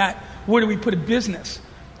to look at where do we put a business,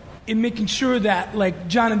 in making sure that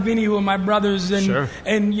John and Vinny, who are my brothers, and sure.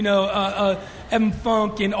 and Evan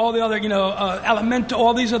Funk and all the other Elemento,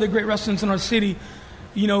 all these other great restaurants in our city,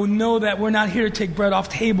 know that we're not here to take bread off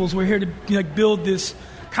tables. We're here to build this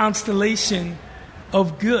constellation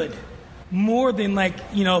of good, more than man,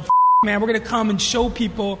 we're going to come and show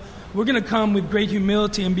people. We're going to come with great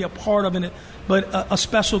humility and be a part of it, but a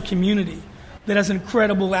special community that has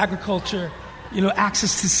incredible agriculture,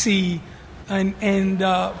 access to sea, and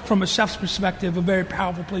from a chef's perspective, a very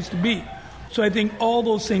powerful place to be. So I think all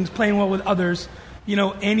those things, playing well with others,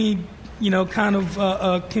 any kind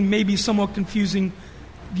of can maybe somewhat confusing,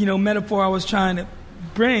 metaphor I was trying to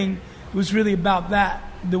bring was really about that.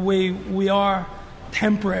 The way we are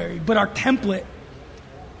temporary, but our template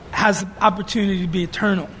has the opportunity to be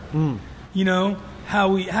eternal.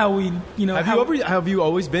 Have you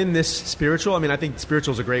always been this spiritual? I think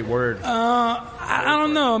spiritual is a great word. I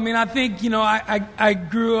don't know. I think I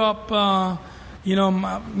grew up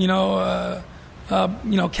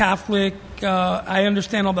Catholic. I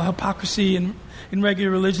understand all the hypocrisy in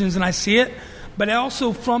regular religions, and I see it. But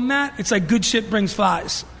also from that, it's like good shit brings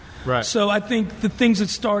flies. Right. So I think the things that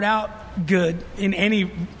start out good in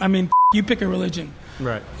any, you pick a religion.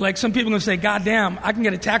 Right. Like some people are going to say, God damn, I can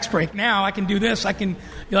get a tax break now. I can do this. I can,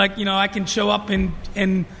 I can show up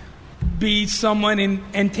and be someone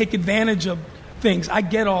and take advantage of things. I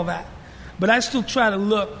get all that. But I still try to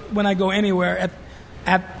look when I go anywhere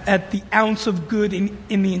at the ounce of good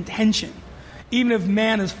in the intention. Even if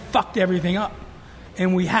man has fucked everything up,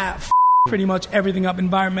 and we have pretty much everything up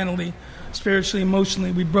environmentally, spiritually,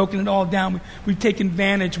 emotionally, we've broken it all down. We've taken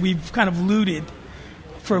advantage. We've kind of looted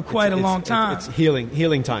for quite a long time. It's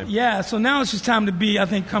healing time. Yeah, so now it's just time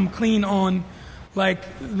to come clean on, like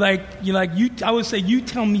you. I would say, you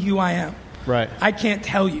tell me who I am. Right. I can't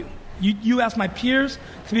tell you. You ask my peers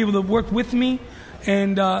to be able to work with me,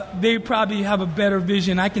 and they probably have a better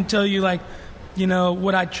vision. I can tell you,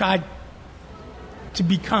 what I tried to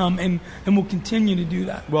become, and will continue to do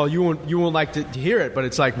that. Well, you won't like to hear it, but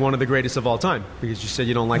it's like one of the greatest of all time, because you said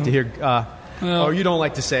you don't like to hear, or you don't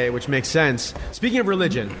like to say it, which makes sense. Speaking of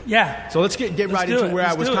religion, yeah. So let's get right into where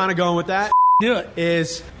I was kind of going with that. Do it.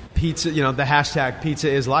 Is pizza? The hashtag pizza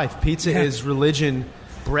is life. Pizza is religion.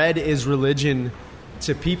 Bread is religion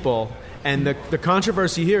to people, and the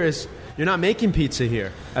controversy here is you're not making pizza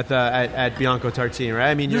here at Bianco Tartine,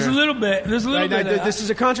 right? I mean, there's a little bit. There's a little bit. This is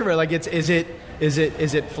a controversy. Like, is it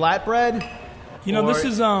flatbread? This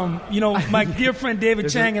is my dear friend David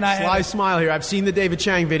Chang and I. Sly smile here. I've seen the David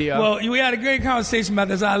Chang video. Well, we had a great conversation about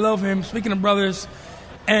this. I love him. Speaking of brothers,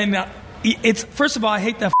 and it's, first of all, I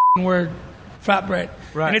hate that word, flatbread.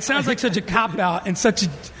 Right. And it sounds like such a cop out and such a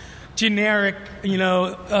generic,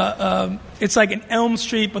 it's like an Elm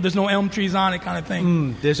Street, but there's no elm trees on it kind of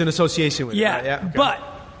thing. There's an association with it. Right? Yeah. Okay. But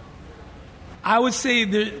I would say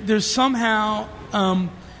there's somehow,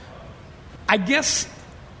 I guess,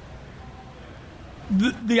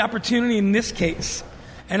 the opportunity in this case,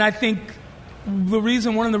 and I think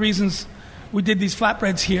one of the reasons we did these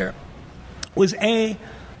flatbreads here was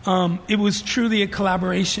it was truly a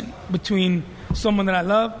collaboration between someone that I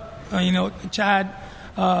love, Chad,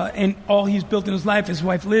 and all he's built in his life, his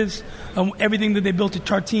wife Liz, everything that they built at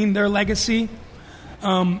Tartine, their legacy.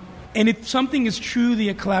 And if something is truly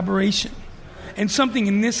a collaboration, and something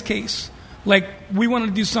in this case, like we wanted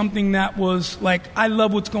to do something that was like, I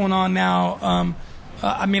love what's going on now.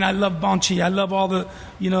 I love Bonchi. I love all the,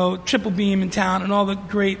 Triple Beam in town and all the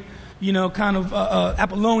great, kind of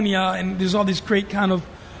Apollonia, and there's all these great kind of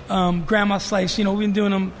grandma slice. We've been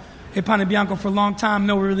doing them at Pane Bianco for a long time.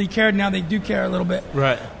 No one really cared. Now they do care a little bit.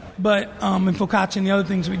 Right. But, and focaccia and the other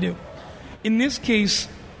things we do. In this case,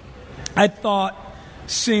 I thought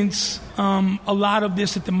since a lot of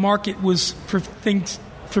this at the market was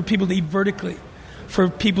for people to eat vertically, for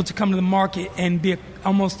people to come to the market and be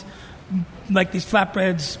almost like these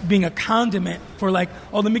flatbreads being a condiment for like,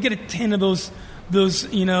 let me get a tin of those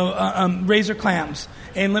razor clams,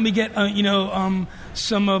 and let me get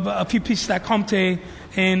some of a few pieces of that Comte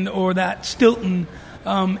or that Stilton,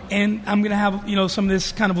 and I'm gonna have some of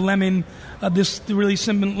this kind of lemon, this really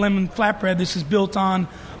simple lemon flatbread. This is built on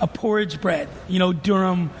a porridge bread,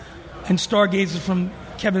 Durham and Stargazer from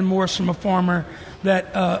Kevin Morse, from a farmer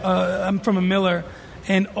that I'm from a miller.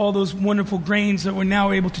 And all those wonderful grains that we're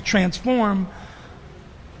now able to transform,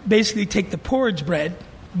 basically take the porridge bread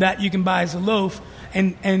that you can buy as a loaf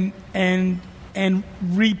and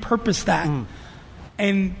repurpose that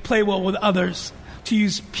and play well with others to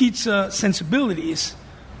use pizza sensibilities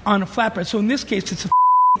on a flatbread. So in this case,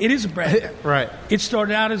 it is a bread. Right. It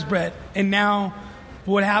started out as bread, and now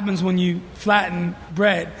what happens when you flatten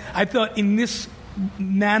bread? I thought in this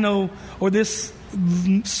nano or this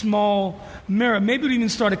small mirror, maybe we'd even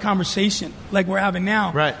start a conversation like we're having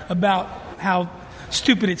now, right, about how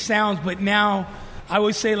stupid it sounds. But now I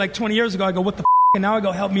always say, like 20 years ago, I go, what the f***? And now I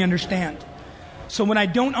go, help me understand. So when I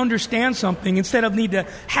don't understand something, instead of need to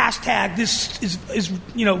hashtag this is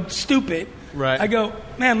stupid, right, I go,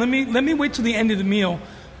 man, let me wait till the end of the meal,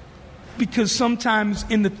 because sometimes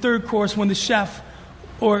in the third course when the chef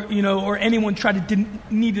or anyone tried to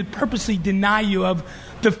need to purposely deny you of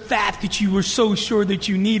the fat that you were so sure that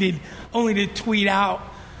you needed, only to tweet out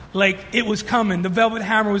like it was coming. The velvet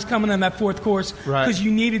hammer was coming on that fourth course, because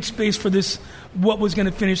you needed space for this, what was going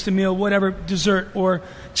to finish the meal, whatever dessert or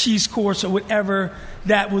cheese course or whatever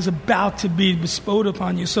that was about to be bestowed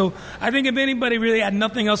upon you. So I think if anybody really had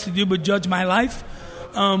nothing else to do but judge my life,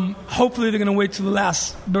 hopefully they're going to wait till the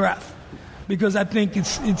last breath, because I think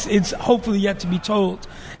it's hopefully yet to be told.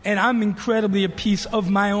 And I'm incredibly at peace of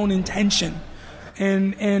my own intention.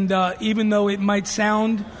 And even though it might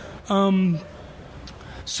sound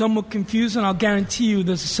somewhat confusing, I'll guarantee you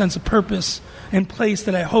there's a sense of purpose and place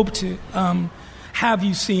that I hope to have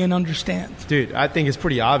you see and understand. Dude, I think it's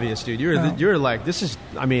pretty obvious, dude. You're like, this is,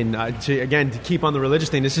 to keep on the religious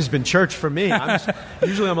thing, this has been church for me.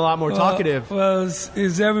 Usually I'm a lot more talkative. Well,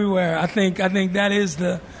 it's everywhere. I think that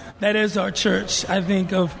is our church. I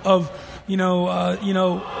think of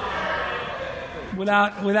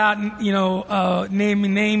without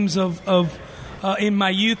naming names of in my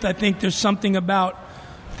youth, I think there's something about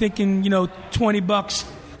thinking,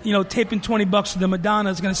 $20, taping $20 to the Madonna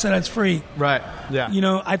is going to set us free. Right.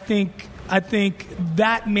 Yeah. I think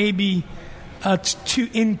that may be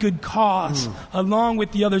in good cause, along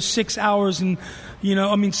with the other 6 hours and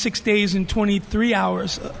 6 days and 23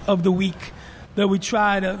 hours of the week that we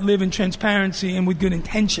try to live in transparency and with good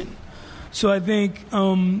intention. So I think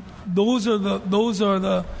those are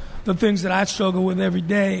the things that I struggle with every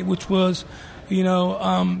day, which was,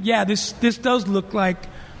 this does look like,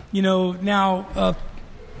 now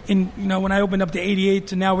when I opened up to 88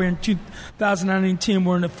 to now we're in 2019,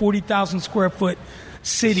 we're in a 40,000 square foot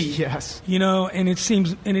city. Yes. And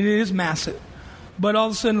it is massive. But all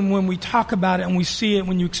of a sudden when we talk about it and we see it,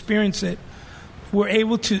 when you experience it, we're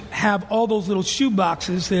able to have all those little shoe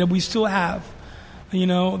boxes that we still have.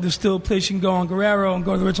 There's still a place you can go on Guerrero and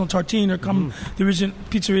go to the Original Tartine or come to the Original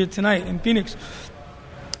Pizzeria tonight in Phoenix.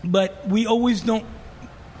 But we always don't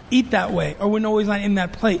eat that way, or we're always not in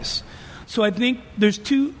that place. So I think there's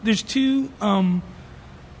two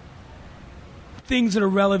things that are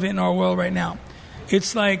relevant in our world right now.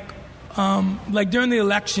 It's like during the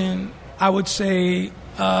election, I would say,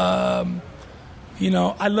 I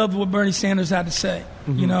loved what Bernie Sanders had to say,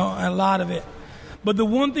 a lot of it. But the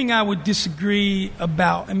one thing I would disagree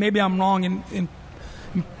about, and maybe I'm wrong in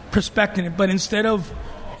perspecting it, but instead of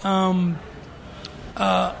kind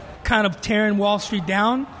of tearing Wall Street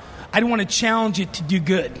down, I'd want to challenge it to do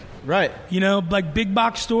good. Right. Like big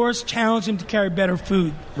box stores, challenge them to carry better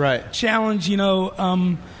food. Right. Challenge,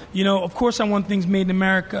 of course I want things made in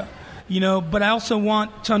America, but I also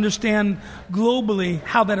want to understand globally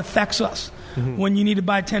how that affects us. When you need to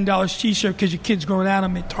buy a $10 T-shirt because your kid's growing out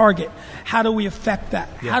of them at Target, how do we affect that?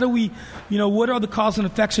 Yeah. How do we, what are the cause and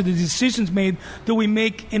effects of the decisions made that we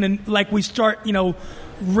make we start,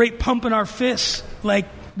 pumping our fists,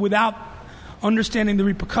 without understanding the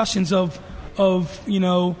repercussions of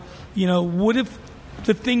what if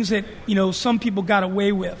the things that, some people got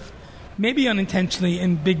away with, maybe unintentionally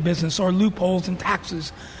in big business or loopholes in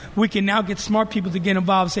taxes, we can now get smart people to get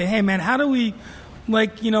involved and say, hey man, how do we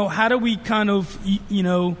kind of,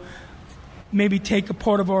 maybe take a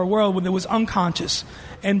part of our world that was unconscious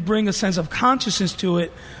and bring a sense of consciousness to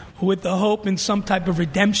it with the hope in some type of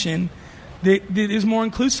redemption that is more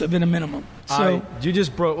inclusive at a minimum. So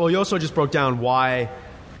you also just broke down why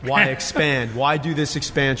expand? Why do this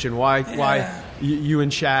expansion? Why you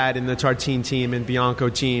and Chad and the Tartine team and Bianco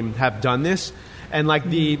team have done this? And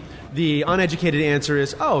the uneducated answer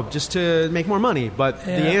is, just to make more money. But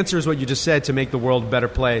the answer is what you just said, to make the world a better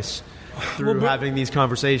place through having these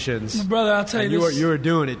conversations. Brother, I'll tell you this. You were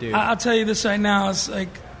doing it, dude. I'll tell you this right now. It's like,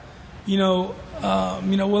 we'll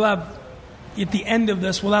have, at the end of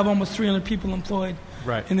this, we'll have almost 300 people employed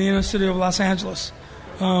in the inner city of Los Angeles.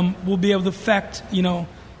 We'll be able to affect,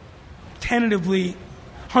 tentatively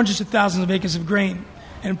hundreds of thousands of acres of grain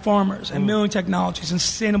and farmers and milling technologies and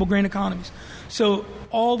sustainable grain economies. So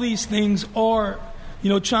all these things are,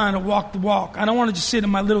 trying to walk the walk. I don't want to just sit in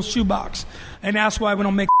my little shoebox and ask why we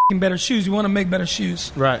don't make better shoes. We want to make better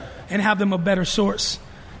shoes, right? And have them a better source.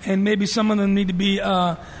 And maybe some of them need to be, made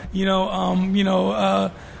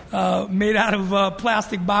out of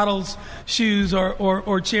plastic bottles, shoes,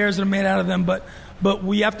 or chairs that are made out of them. But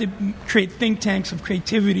we have to create think tanks of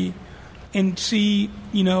creativity and see,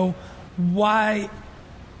 why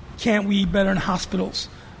can't we eat better in hospitals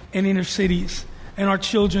and inner cities and our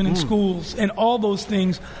children in schools and all those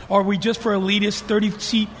things? Are we just for elitist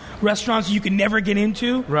 30-seat restaurants you can never get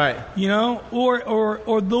into? Right.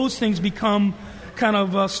 Or those things become kind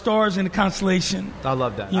of stars in the constellation. I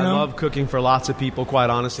love that. I love cooking for lots of people, quite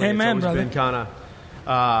honestly. Amen, it's always been kind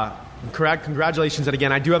of congratulations. And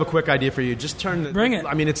again, I do have a quick idea for you. Just bring it.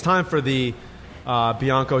 I mean, it's time for the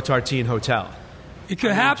Bianco Tartine Hotel. It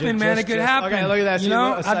could happen, man. It could happen. Okay, look at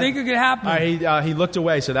that. I think it could happen. He looked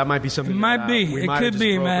away, so that might be something. It might be. It could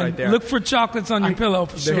be, man. Right there. Look for chocolates on your pillow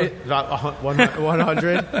for sure.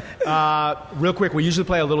 100. Real quick, we usually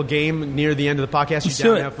play a little game near the end of the podcast. You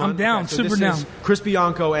down to have fun? I'm down. Okay, so super down. Chris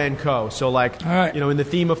Bianco and Co. So, all right. In the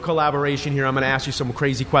theme of collaboration here, I'm going to ask you some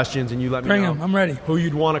crazy questions, and you let me know. Bring them. I'm ready. Who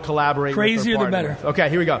you'd want to collaborate with. Crazier the better. With. Okay,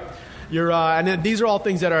 here we go. And then these are all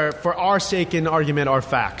things that are, for our sake in argument, are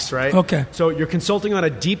facts, right? Okay. So you're consulting on a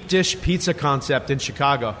deep dish pizza concept in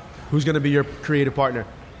Chicago. Who's going to be your creative partner?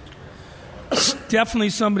 Definitely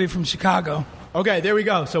somebody from Chicago. Okay, there we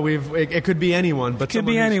go. So it could be anyone, but it could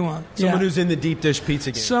be anyone. Someone who's in the deep dish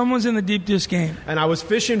pizza game. Someone's in the deep dish game. And I was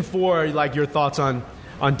fishing for your thoughts on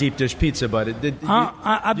on deep dish pizza, but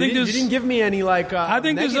I think you didn't give me any like. I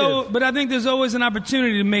think there's always an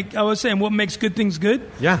opportunity to make. I was saying, what makes good things good?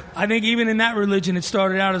 Yeah. I think even in that religion, it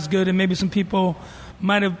started out as good, and maybe some people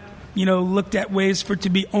might have, looked at ways for it to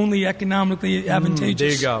be only economically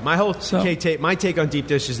advantageous. There you go. My take on deep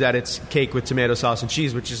dish is that it's cake with tomato sauce and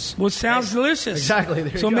cheese, which is sounds delicious. Exactly.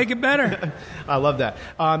 There so you go. make it better. I love that.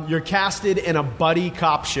 You're casted in a buddy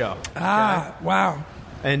cop show. Wow.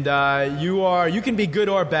 And you can be good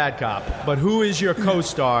or bad cop, but who is your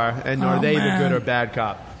co-star, and are they the good or bad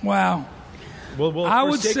cop? Wow. I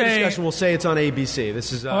would say discussion, we'll say it's on ABC.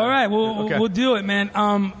 This is all right. We'll do it, man.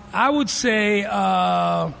 I would say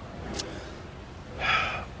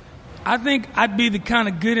I think I'd be the kind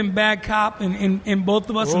of good and bad cop in both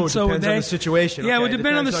of us, and so would depends they. on the situation. Yeah, okay. it would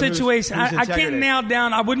depend on the situation. Who's I can't nail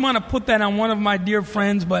down. I wouldn't want to put that on one of my dear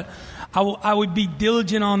friends, but I would be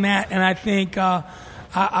diligent on that, and I think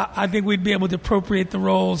I think we'd be able to appropriate the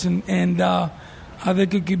roles, and I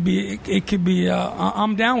think it could be.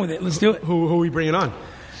 I'm down with it. Let's do it. Who are we bringing on?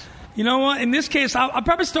 You know what? In this case, I'll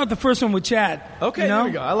probably start the first one with Chad. Okay, there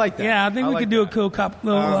we go. I like that. Yeah, I think we could do a cool cop.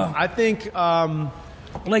 I think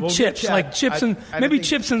like chips, chips and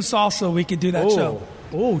salsa. We could do that show.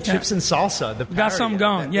 Oh, chips and salsa. The parody. Got something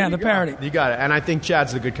going. The parody. You got it. And I think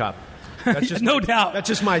Chad's the good cop. That's just no doubt. That's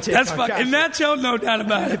just my take. That's fine. In that show, no doubt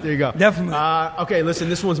about it. There you go. Definitely. Okay, listen.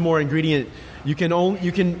 This one's more ingredient. You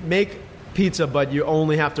can make pizza, but you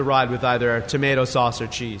only have to ride with either tomato sauce or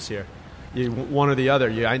cheese here. One or the other.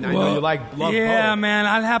 I know you love both. Man.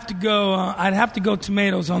 I'd have to go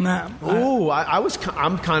tomatoes on that.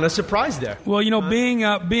 I'm kind of surprised there. Well, being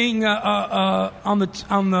on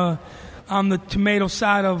the tomato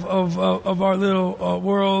side of our little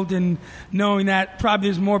world, and knowing that probably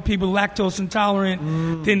there's more people lactose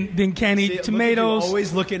intolerant than can eat tomatoes.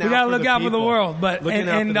 Always looking out. We gotta look out for the world, but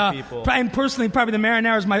and personally, probably the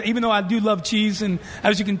marinara is my. Even though I do love cheese, and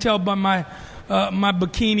as you can tell by my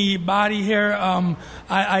bikini body here,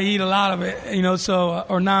 I eat a lot of it,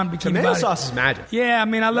 or non-bikini tomato body. sauce is magic. Yeah, I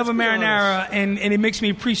mean, I love a marinara, and it makes me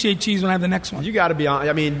appreciate cheese when I have the next one. You got to be on.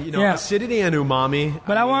 I mean, acidity and umami.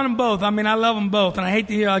 But I want them both. I mean, I love them both, and I hate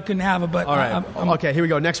to hear I couldn't have it. But all right, okay, here we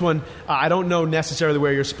go. Next one. I don't know necessarily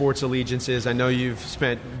where your sports allegiance is. I know you've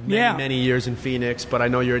spent many years in Phoenix, but I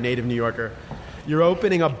know you're a native New Yorker. You're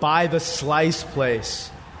opening a By the Slice place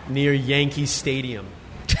near Yankee Stadium.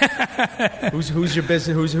 Who's your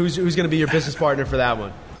business? Who's going to be your business partner for that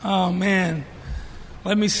one? Oh man,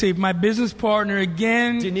 let me see. My business partner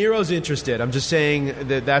again. De Niro's interested. I'm just saying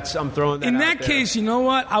I'm throwing that. In out that there. case, you know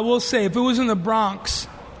what? I will say, if it was in the Bronx,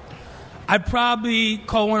 I'd probably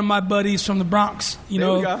call one of my buddies from the Bronx.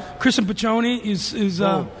 There we go. Christian Petroni is he's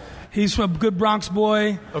a good Bronx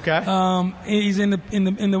boy. Okay. He's in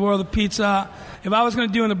the world of pizza. If I was going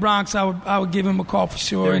to do in the Bronx, I would give him a call for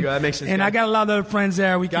sure. There you go. That makes sense. And I got a lot of other friends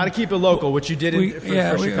there. We got to keep it local, which you did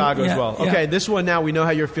for Chicago as well. Okay, this one now, we know how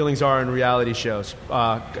your feelings are in reality shows,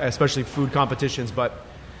 especially food competitions. But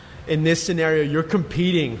in this scenario, you're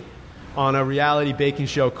competing on a reality baking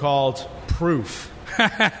show called Proof.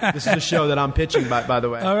 This is a show that I'm pitching, by the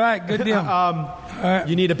way. All right, good deal. All right.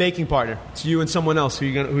 You need a baking partner. It's you and someone else. Who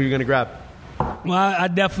you going to grab? Well, I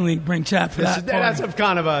definitely bring Chad for that. That's a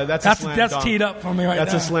kind of a slam dunk. Teed up for me right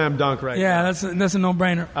That's now. a slam dunk right now. now. That's a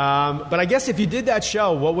no-brainer. But I guess if you did that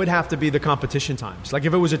show, what would have to be the competition times? Like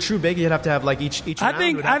if it was a true baking, you'd have to have like each round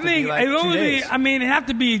would have to be like 2 days. I mean, it'd have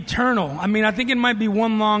to be eternal. I mean, I think it might be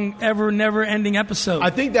one long, never-ending episode.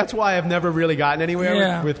 I think that's why I've never really gotten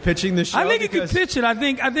anywhere with pitching the show. I think you could pitch it. I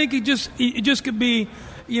think it just could be,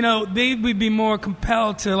 they would be more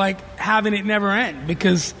compelled to like having it never end,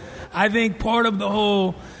 because I think part of the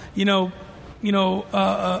whole,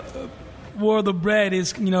 world of bread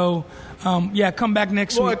is, come back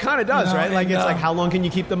next week. Well, it kind of does, right? Like, it's like, how long can you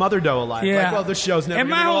keep the mother dough alive? Yeah. Like, well, this show's never going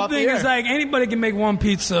to go off the air. And my whole thing is, like, anybody can make one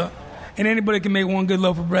pizza, and anybody can make one good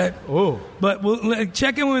loaf of bread. Ooh. But we'll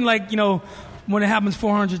check in when, when it happens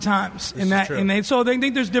 400 times. So they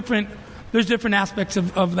think there's different aspects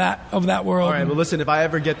of that world. All right, well, listen, if I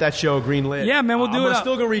ever get that show green lit, yeah, man, we'll do it. I'm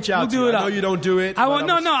still gonna reach out to you. I know you don't do it.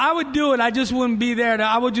 I would do it. I just wouldn't be there.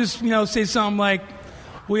 I would just, say something like,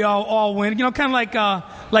 "We all win." Kind of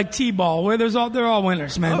like T-ball, where they're all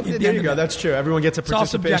winners, man. Oh, there you go. That's true. Everyone gets a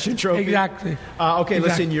participation trophy. Exactly.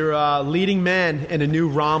 Listen, you're a leading man in a new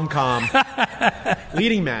rom-com.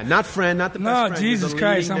 Leading man, not friend, not the best friend. No, Jesus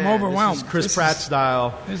Christ, I'm overwhelmed. This is Chris Pratt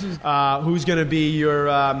style. Who's going to be your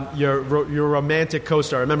romantic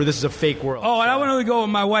co-star? Remember, this is a fake world. Oh, and I would only go with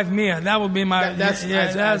my wife Mia. That would be my. That's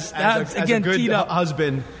again, a good teed up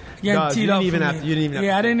husband. Getting teed up. You didn't even have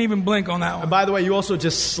to. I didn't even blink on that one. And by the way, you also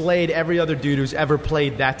just slayed every other dude who's ever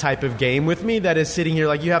played that type of game with me. That is sitting here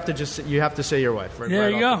like you have to say your wife. Right,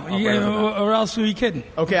 there you go. Or else who are you kidding?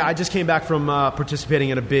 Okay, I just came back from participating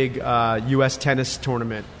in a big U.S. tennis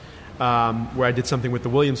tournament where I did something with the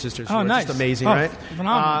Williams sisters. Oh, nice! Just amazing, right?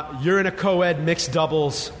 Phenomenal. You're in a co-ed mixed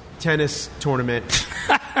doubles tennis tournament.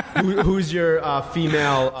 Who's your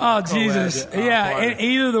female? Oh Jesus!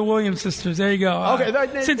 Either the Williams sisters. There you go.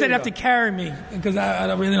 Okay, since they'd have to carry me because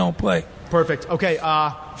I really don't play. Perfect. Okay,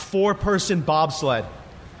 4-person bobsled.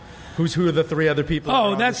 Who are the 3 other people?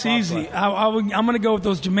 Oh, that's easy. I'm going to go with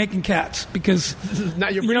those Jamaican cats because now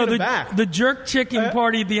you're bringing them back. The jerk chicken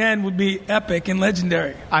party at the end would be epic and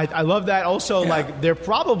legendary. I love that. Also, like they're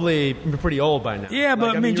probably pretty old by now. Yeah,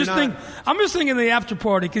 but I'm just thinking of the after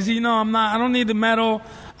party because I don't need the medal.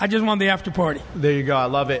 I just want the after party. There you go. I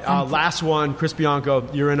love it. Last one, Chris Bianco.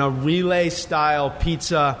 You're in a relay style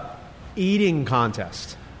pizza eating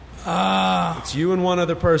contest. It's you and one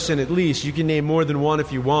other person at least. You can name more than one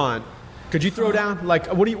if you want. Could you throw down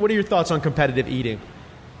what are your thoughts on competitive eating?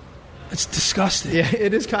 It's disgusting. Yeah,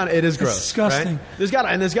 it is gross. It's disgusting. Right? There's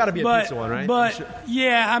got to be a pizza one, right? But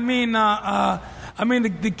the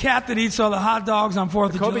cat that eats all the hot dogs on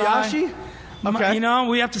 4th of Kobayashi? July. Okay.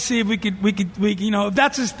 We have to see if we could if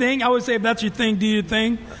that's his thing. I would say if that's your thing, do your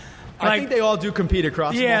thing. I think they all do compete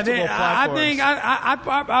across multiple platforms. I think I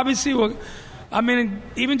obviously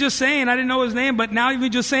even just saying, I didn't know his name, but now even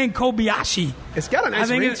just saying Kobayashi. It's got a nice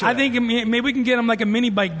ring to it. I think maybe we can get him like a mini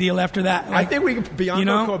bike deal after that. I think we could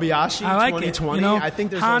Bianco Kobayashi I like 2020. It, I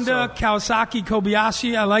think there's Honda, Kawasaki,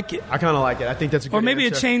 Kobayashi. I like it. I kind of like it. I think that's a good Or maybe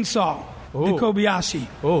answer. a chainsaw. Ooh. The Kobayashi.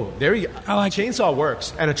 Oh, there you go. I like chainsaw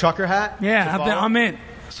works. And a trucker hat? Yeah, I'm in.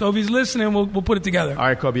 So if he's listening, we'll put it together. All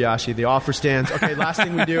right, Kobayashi, the offer stands. Okay, last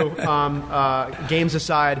thing we do, games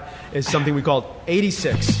aside, is something we call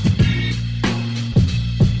 86.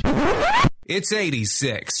 It's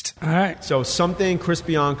 86th. All right. So something Chris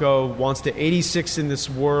Bianco wants to 86 in this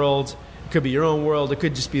world. It could be your own world. It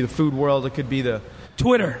could just be the food world. It could be the...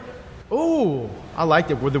 Twitter. Oh, I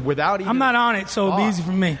liked it. Without even... I'm not on it, so it'll be easy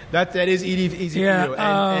for me. That is easy for you.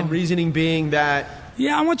 And reasoning being that...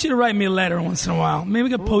 Yeah, I want you to write me a letter once in a while.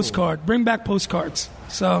 Maybe a postcard. Bring back postcards.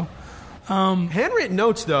 So... handwritten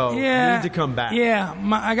notes, though, need to come back. Yeah,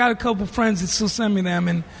 I got a couple friends that still send me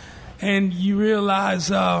them, and you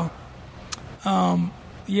realize...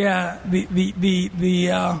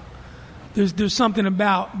 there's something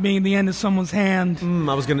about being the end of someone's hand,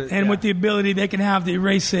 with the ability they can have to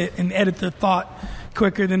erase it and edit their thought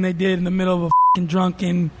quicker than they did in the middle of a fucking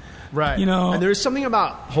drunken. Right. And there is something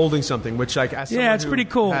about holding something, which it's pretty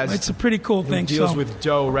cool. It's a pretty cool thing. Deals with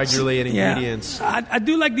dough regularly and ingredients. I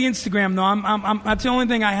do like the Instagram though. That's the only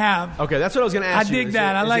thing I have. Okay, that's what I was going to ask you. I dig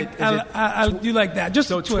that. I do like that. Just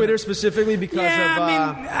so Twitter specifically because of.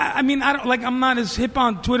 I mean, I don't like. I'm not as hip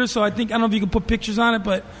on Twitter, so I don't know if you can put pictures on it,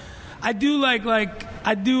 but I do like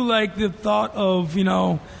the thought of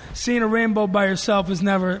seeing a rainbow by yourself is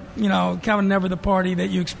never never the party that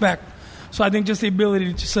you expect. So I think just the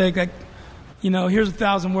ability to say, here's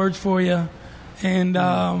 1,000 words for you, and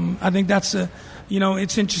I think that's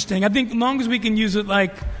it's interesting. I think as long as we can use it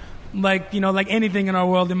like anything in our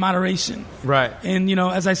world in moderation, right? And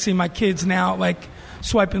as I see my kids now,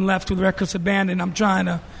 swiping left with reckless abandon, I'm trying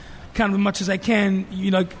to kind of as much as I can,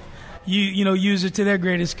 use it to their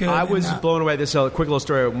greatest good. I was blown away. This is a quick little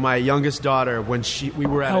story. My youngest daughter, when we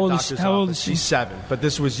were at a doctor's office. How old is she? She's 7, but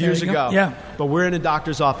this was years ago. Yeah. But we're in a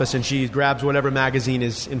doctor's office, and she grabs whatever magazine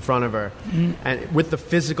is in front of her, and with the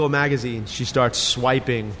physical magazine, she starts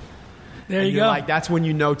swiping. There you go. That's when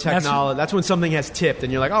you know technology. That's when something has tipped,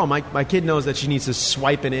 and you're like, oh, my kid knows that she needs to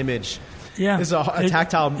swipe an image. Yeah, it's a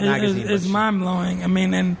tactile magazine. It's mind blowing. I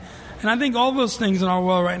mean, and I think all those things in our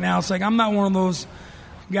world right now. It's like I'm not one of those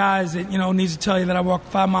guys that needs to tell you that I walked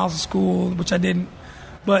 5 miles to school, which I didn't.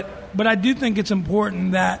 But I do think it's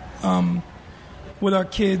important that with our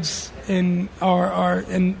kids and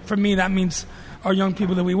and for me that means our young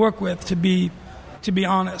people that we work with to be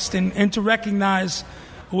honest and to recognize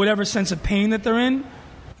whatever sense of pain that they're in,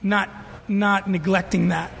 not neglecting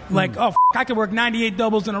that. Like, I could work 98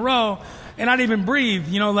 doubles in a row and not even breathe.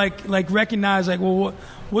 Recognize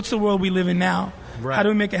what's the world we live in now? Right. How do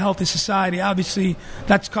we make a healthy society? Obviously,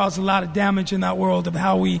 that's caused a lot of damage in that world of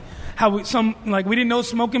how we we didn't know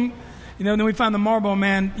smoking. Then we found the Marlboro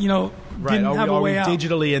Man. Didn't have a way out.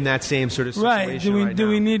 Digitally in that same sort of situation. Right? Do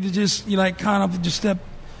we need to just kind of just step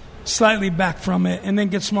slightly back from it and then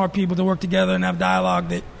get smart people to work together and have dialogue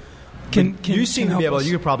that You seem to be able. us.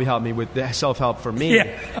 You could probably help me with the self-help for me.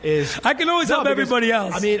 Yeah. I can always help everybody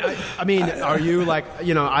else. I mean, are you like,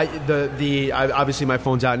 obviously my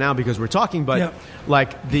phone's out now because we're talking, but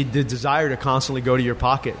like the desire to constantly go to your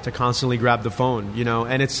pocket, to constantly grab the phone,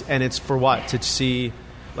 and it's for what? To see,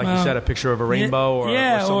 like you said, a picture of a rainbow or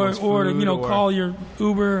someone's food, or call your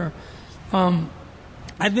Uber.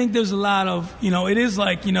 I think there's a lot of, it is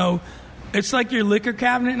like, it's like your liquor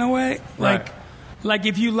cabinet in a way. Like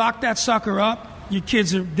if you lock that sucker up, your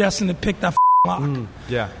kids are destined to pick that lock.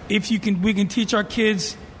 If we can teach our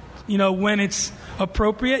kids, when it's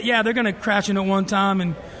appropriate. Yeah, they're going to crash in at one time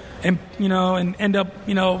and end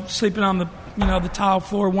up, sleeping on the tile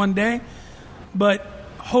floor one day. But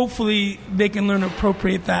hopefully they can learn to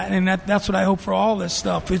appropriate that, and that's what I hope for all this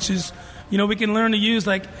stuff. Which is, we can learn to use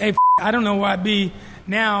like, hey, I don't know where I'd be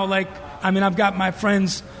now. Like, I've got my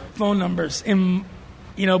friends' phone numbers, and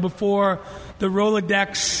before the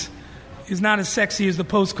Rolodex is not as sexy as the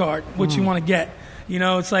postcard, which you want to get.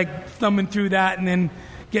 It's like thumbing through that and then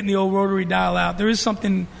getting the old rotary dial out. There is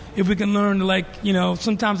something, if we can learn to, like,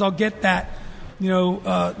 sometimes I'll get that,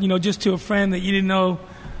 just to a friend that you didn't know,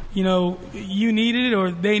 you needed it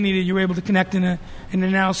or they needed it. You were able to connect in a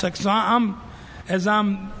nanosecond. So as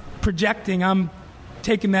I'm projecting, I'm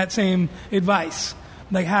taking that same advice.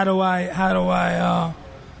 Like, how do I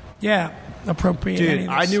appropriate. Dude,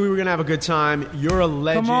 I knew we were going to have a good time. You're a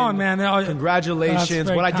legend. Come on, man. Congratulations.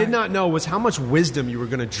 What I did not know was how much wisdom you were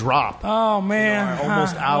going to drop. Oh, man. Our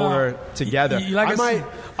almost hour together.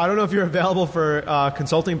 I don't know if you're available for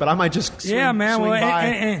consulting, but I might just swing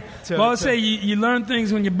by. I say you learn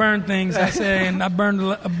things when you burn things, I say, and I burned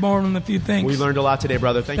a few things. We learned a lot today,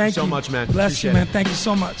 brother. Thank you so much, man. Bless you, man. Thank you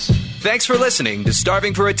so much. Thanks for listening to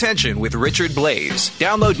Starving for Attention with Richard Blais.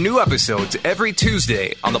 Download new episodes every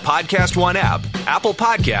Tuesday on the Podcast One app, Apple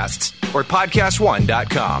Podcasts, or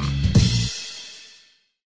PodcastOne.com.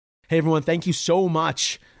 Hey, everyone. Thank you so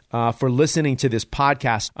much for listening to this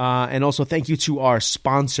podcast. And also thank you to our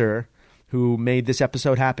sponsor who made this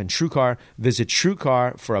episode happen, TrueCar. Visit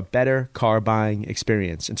TrueCar for a better car buying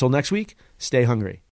experience. Until next week, stay hungry.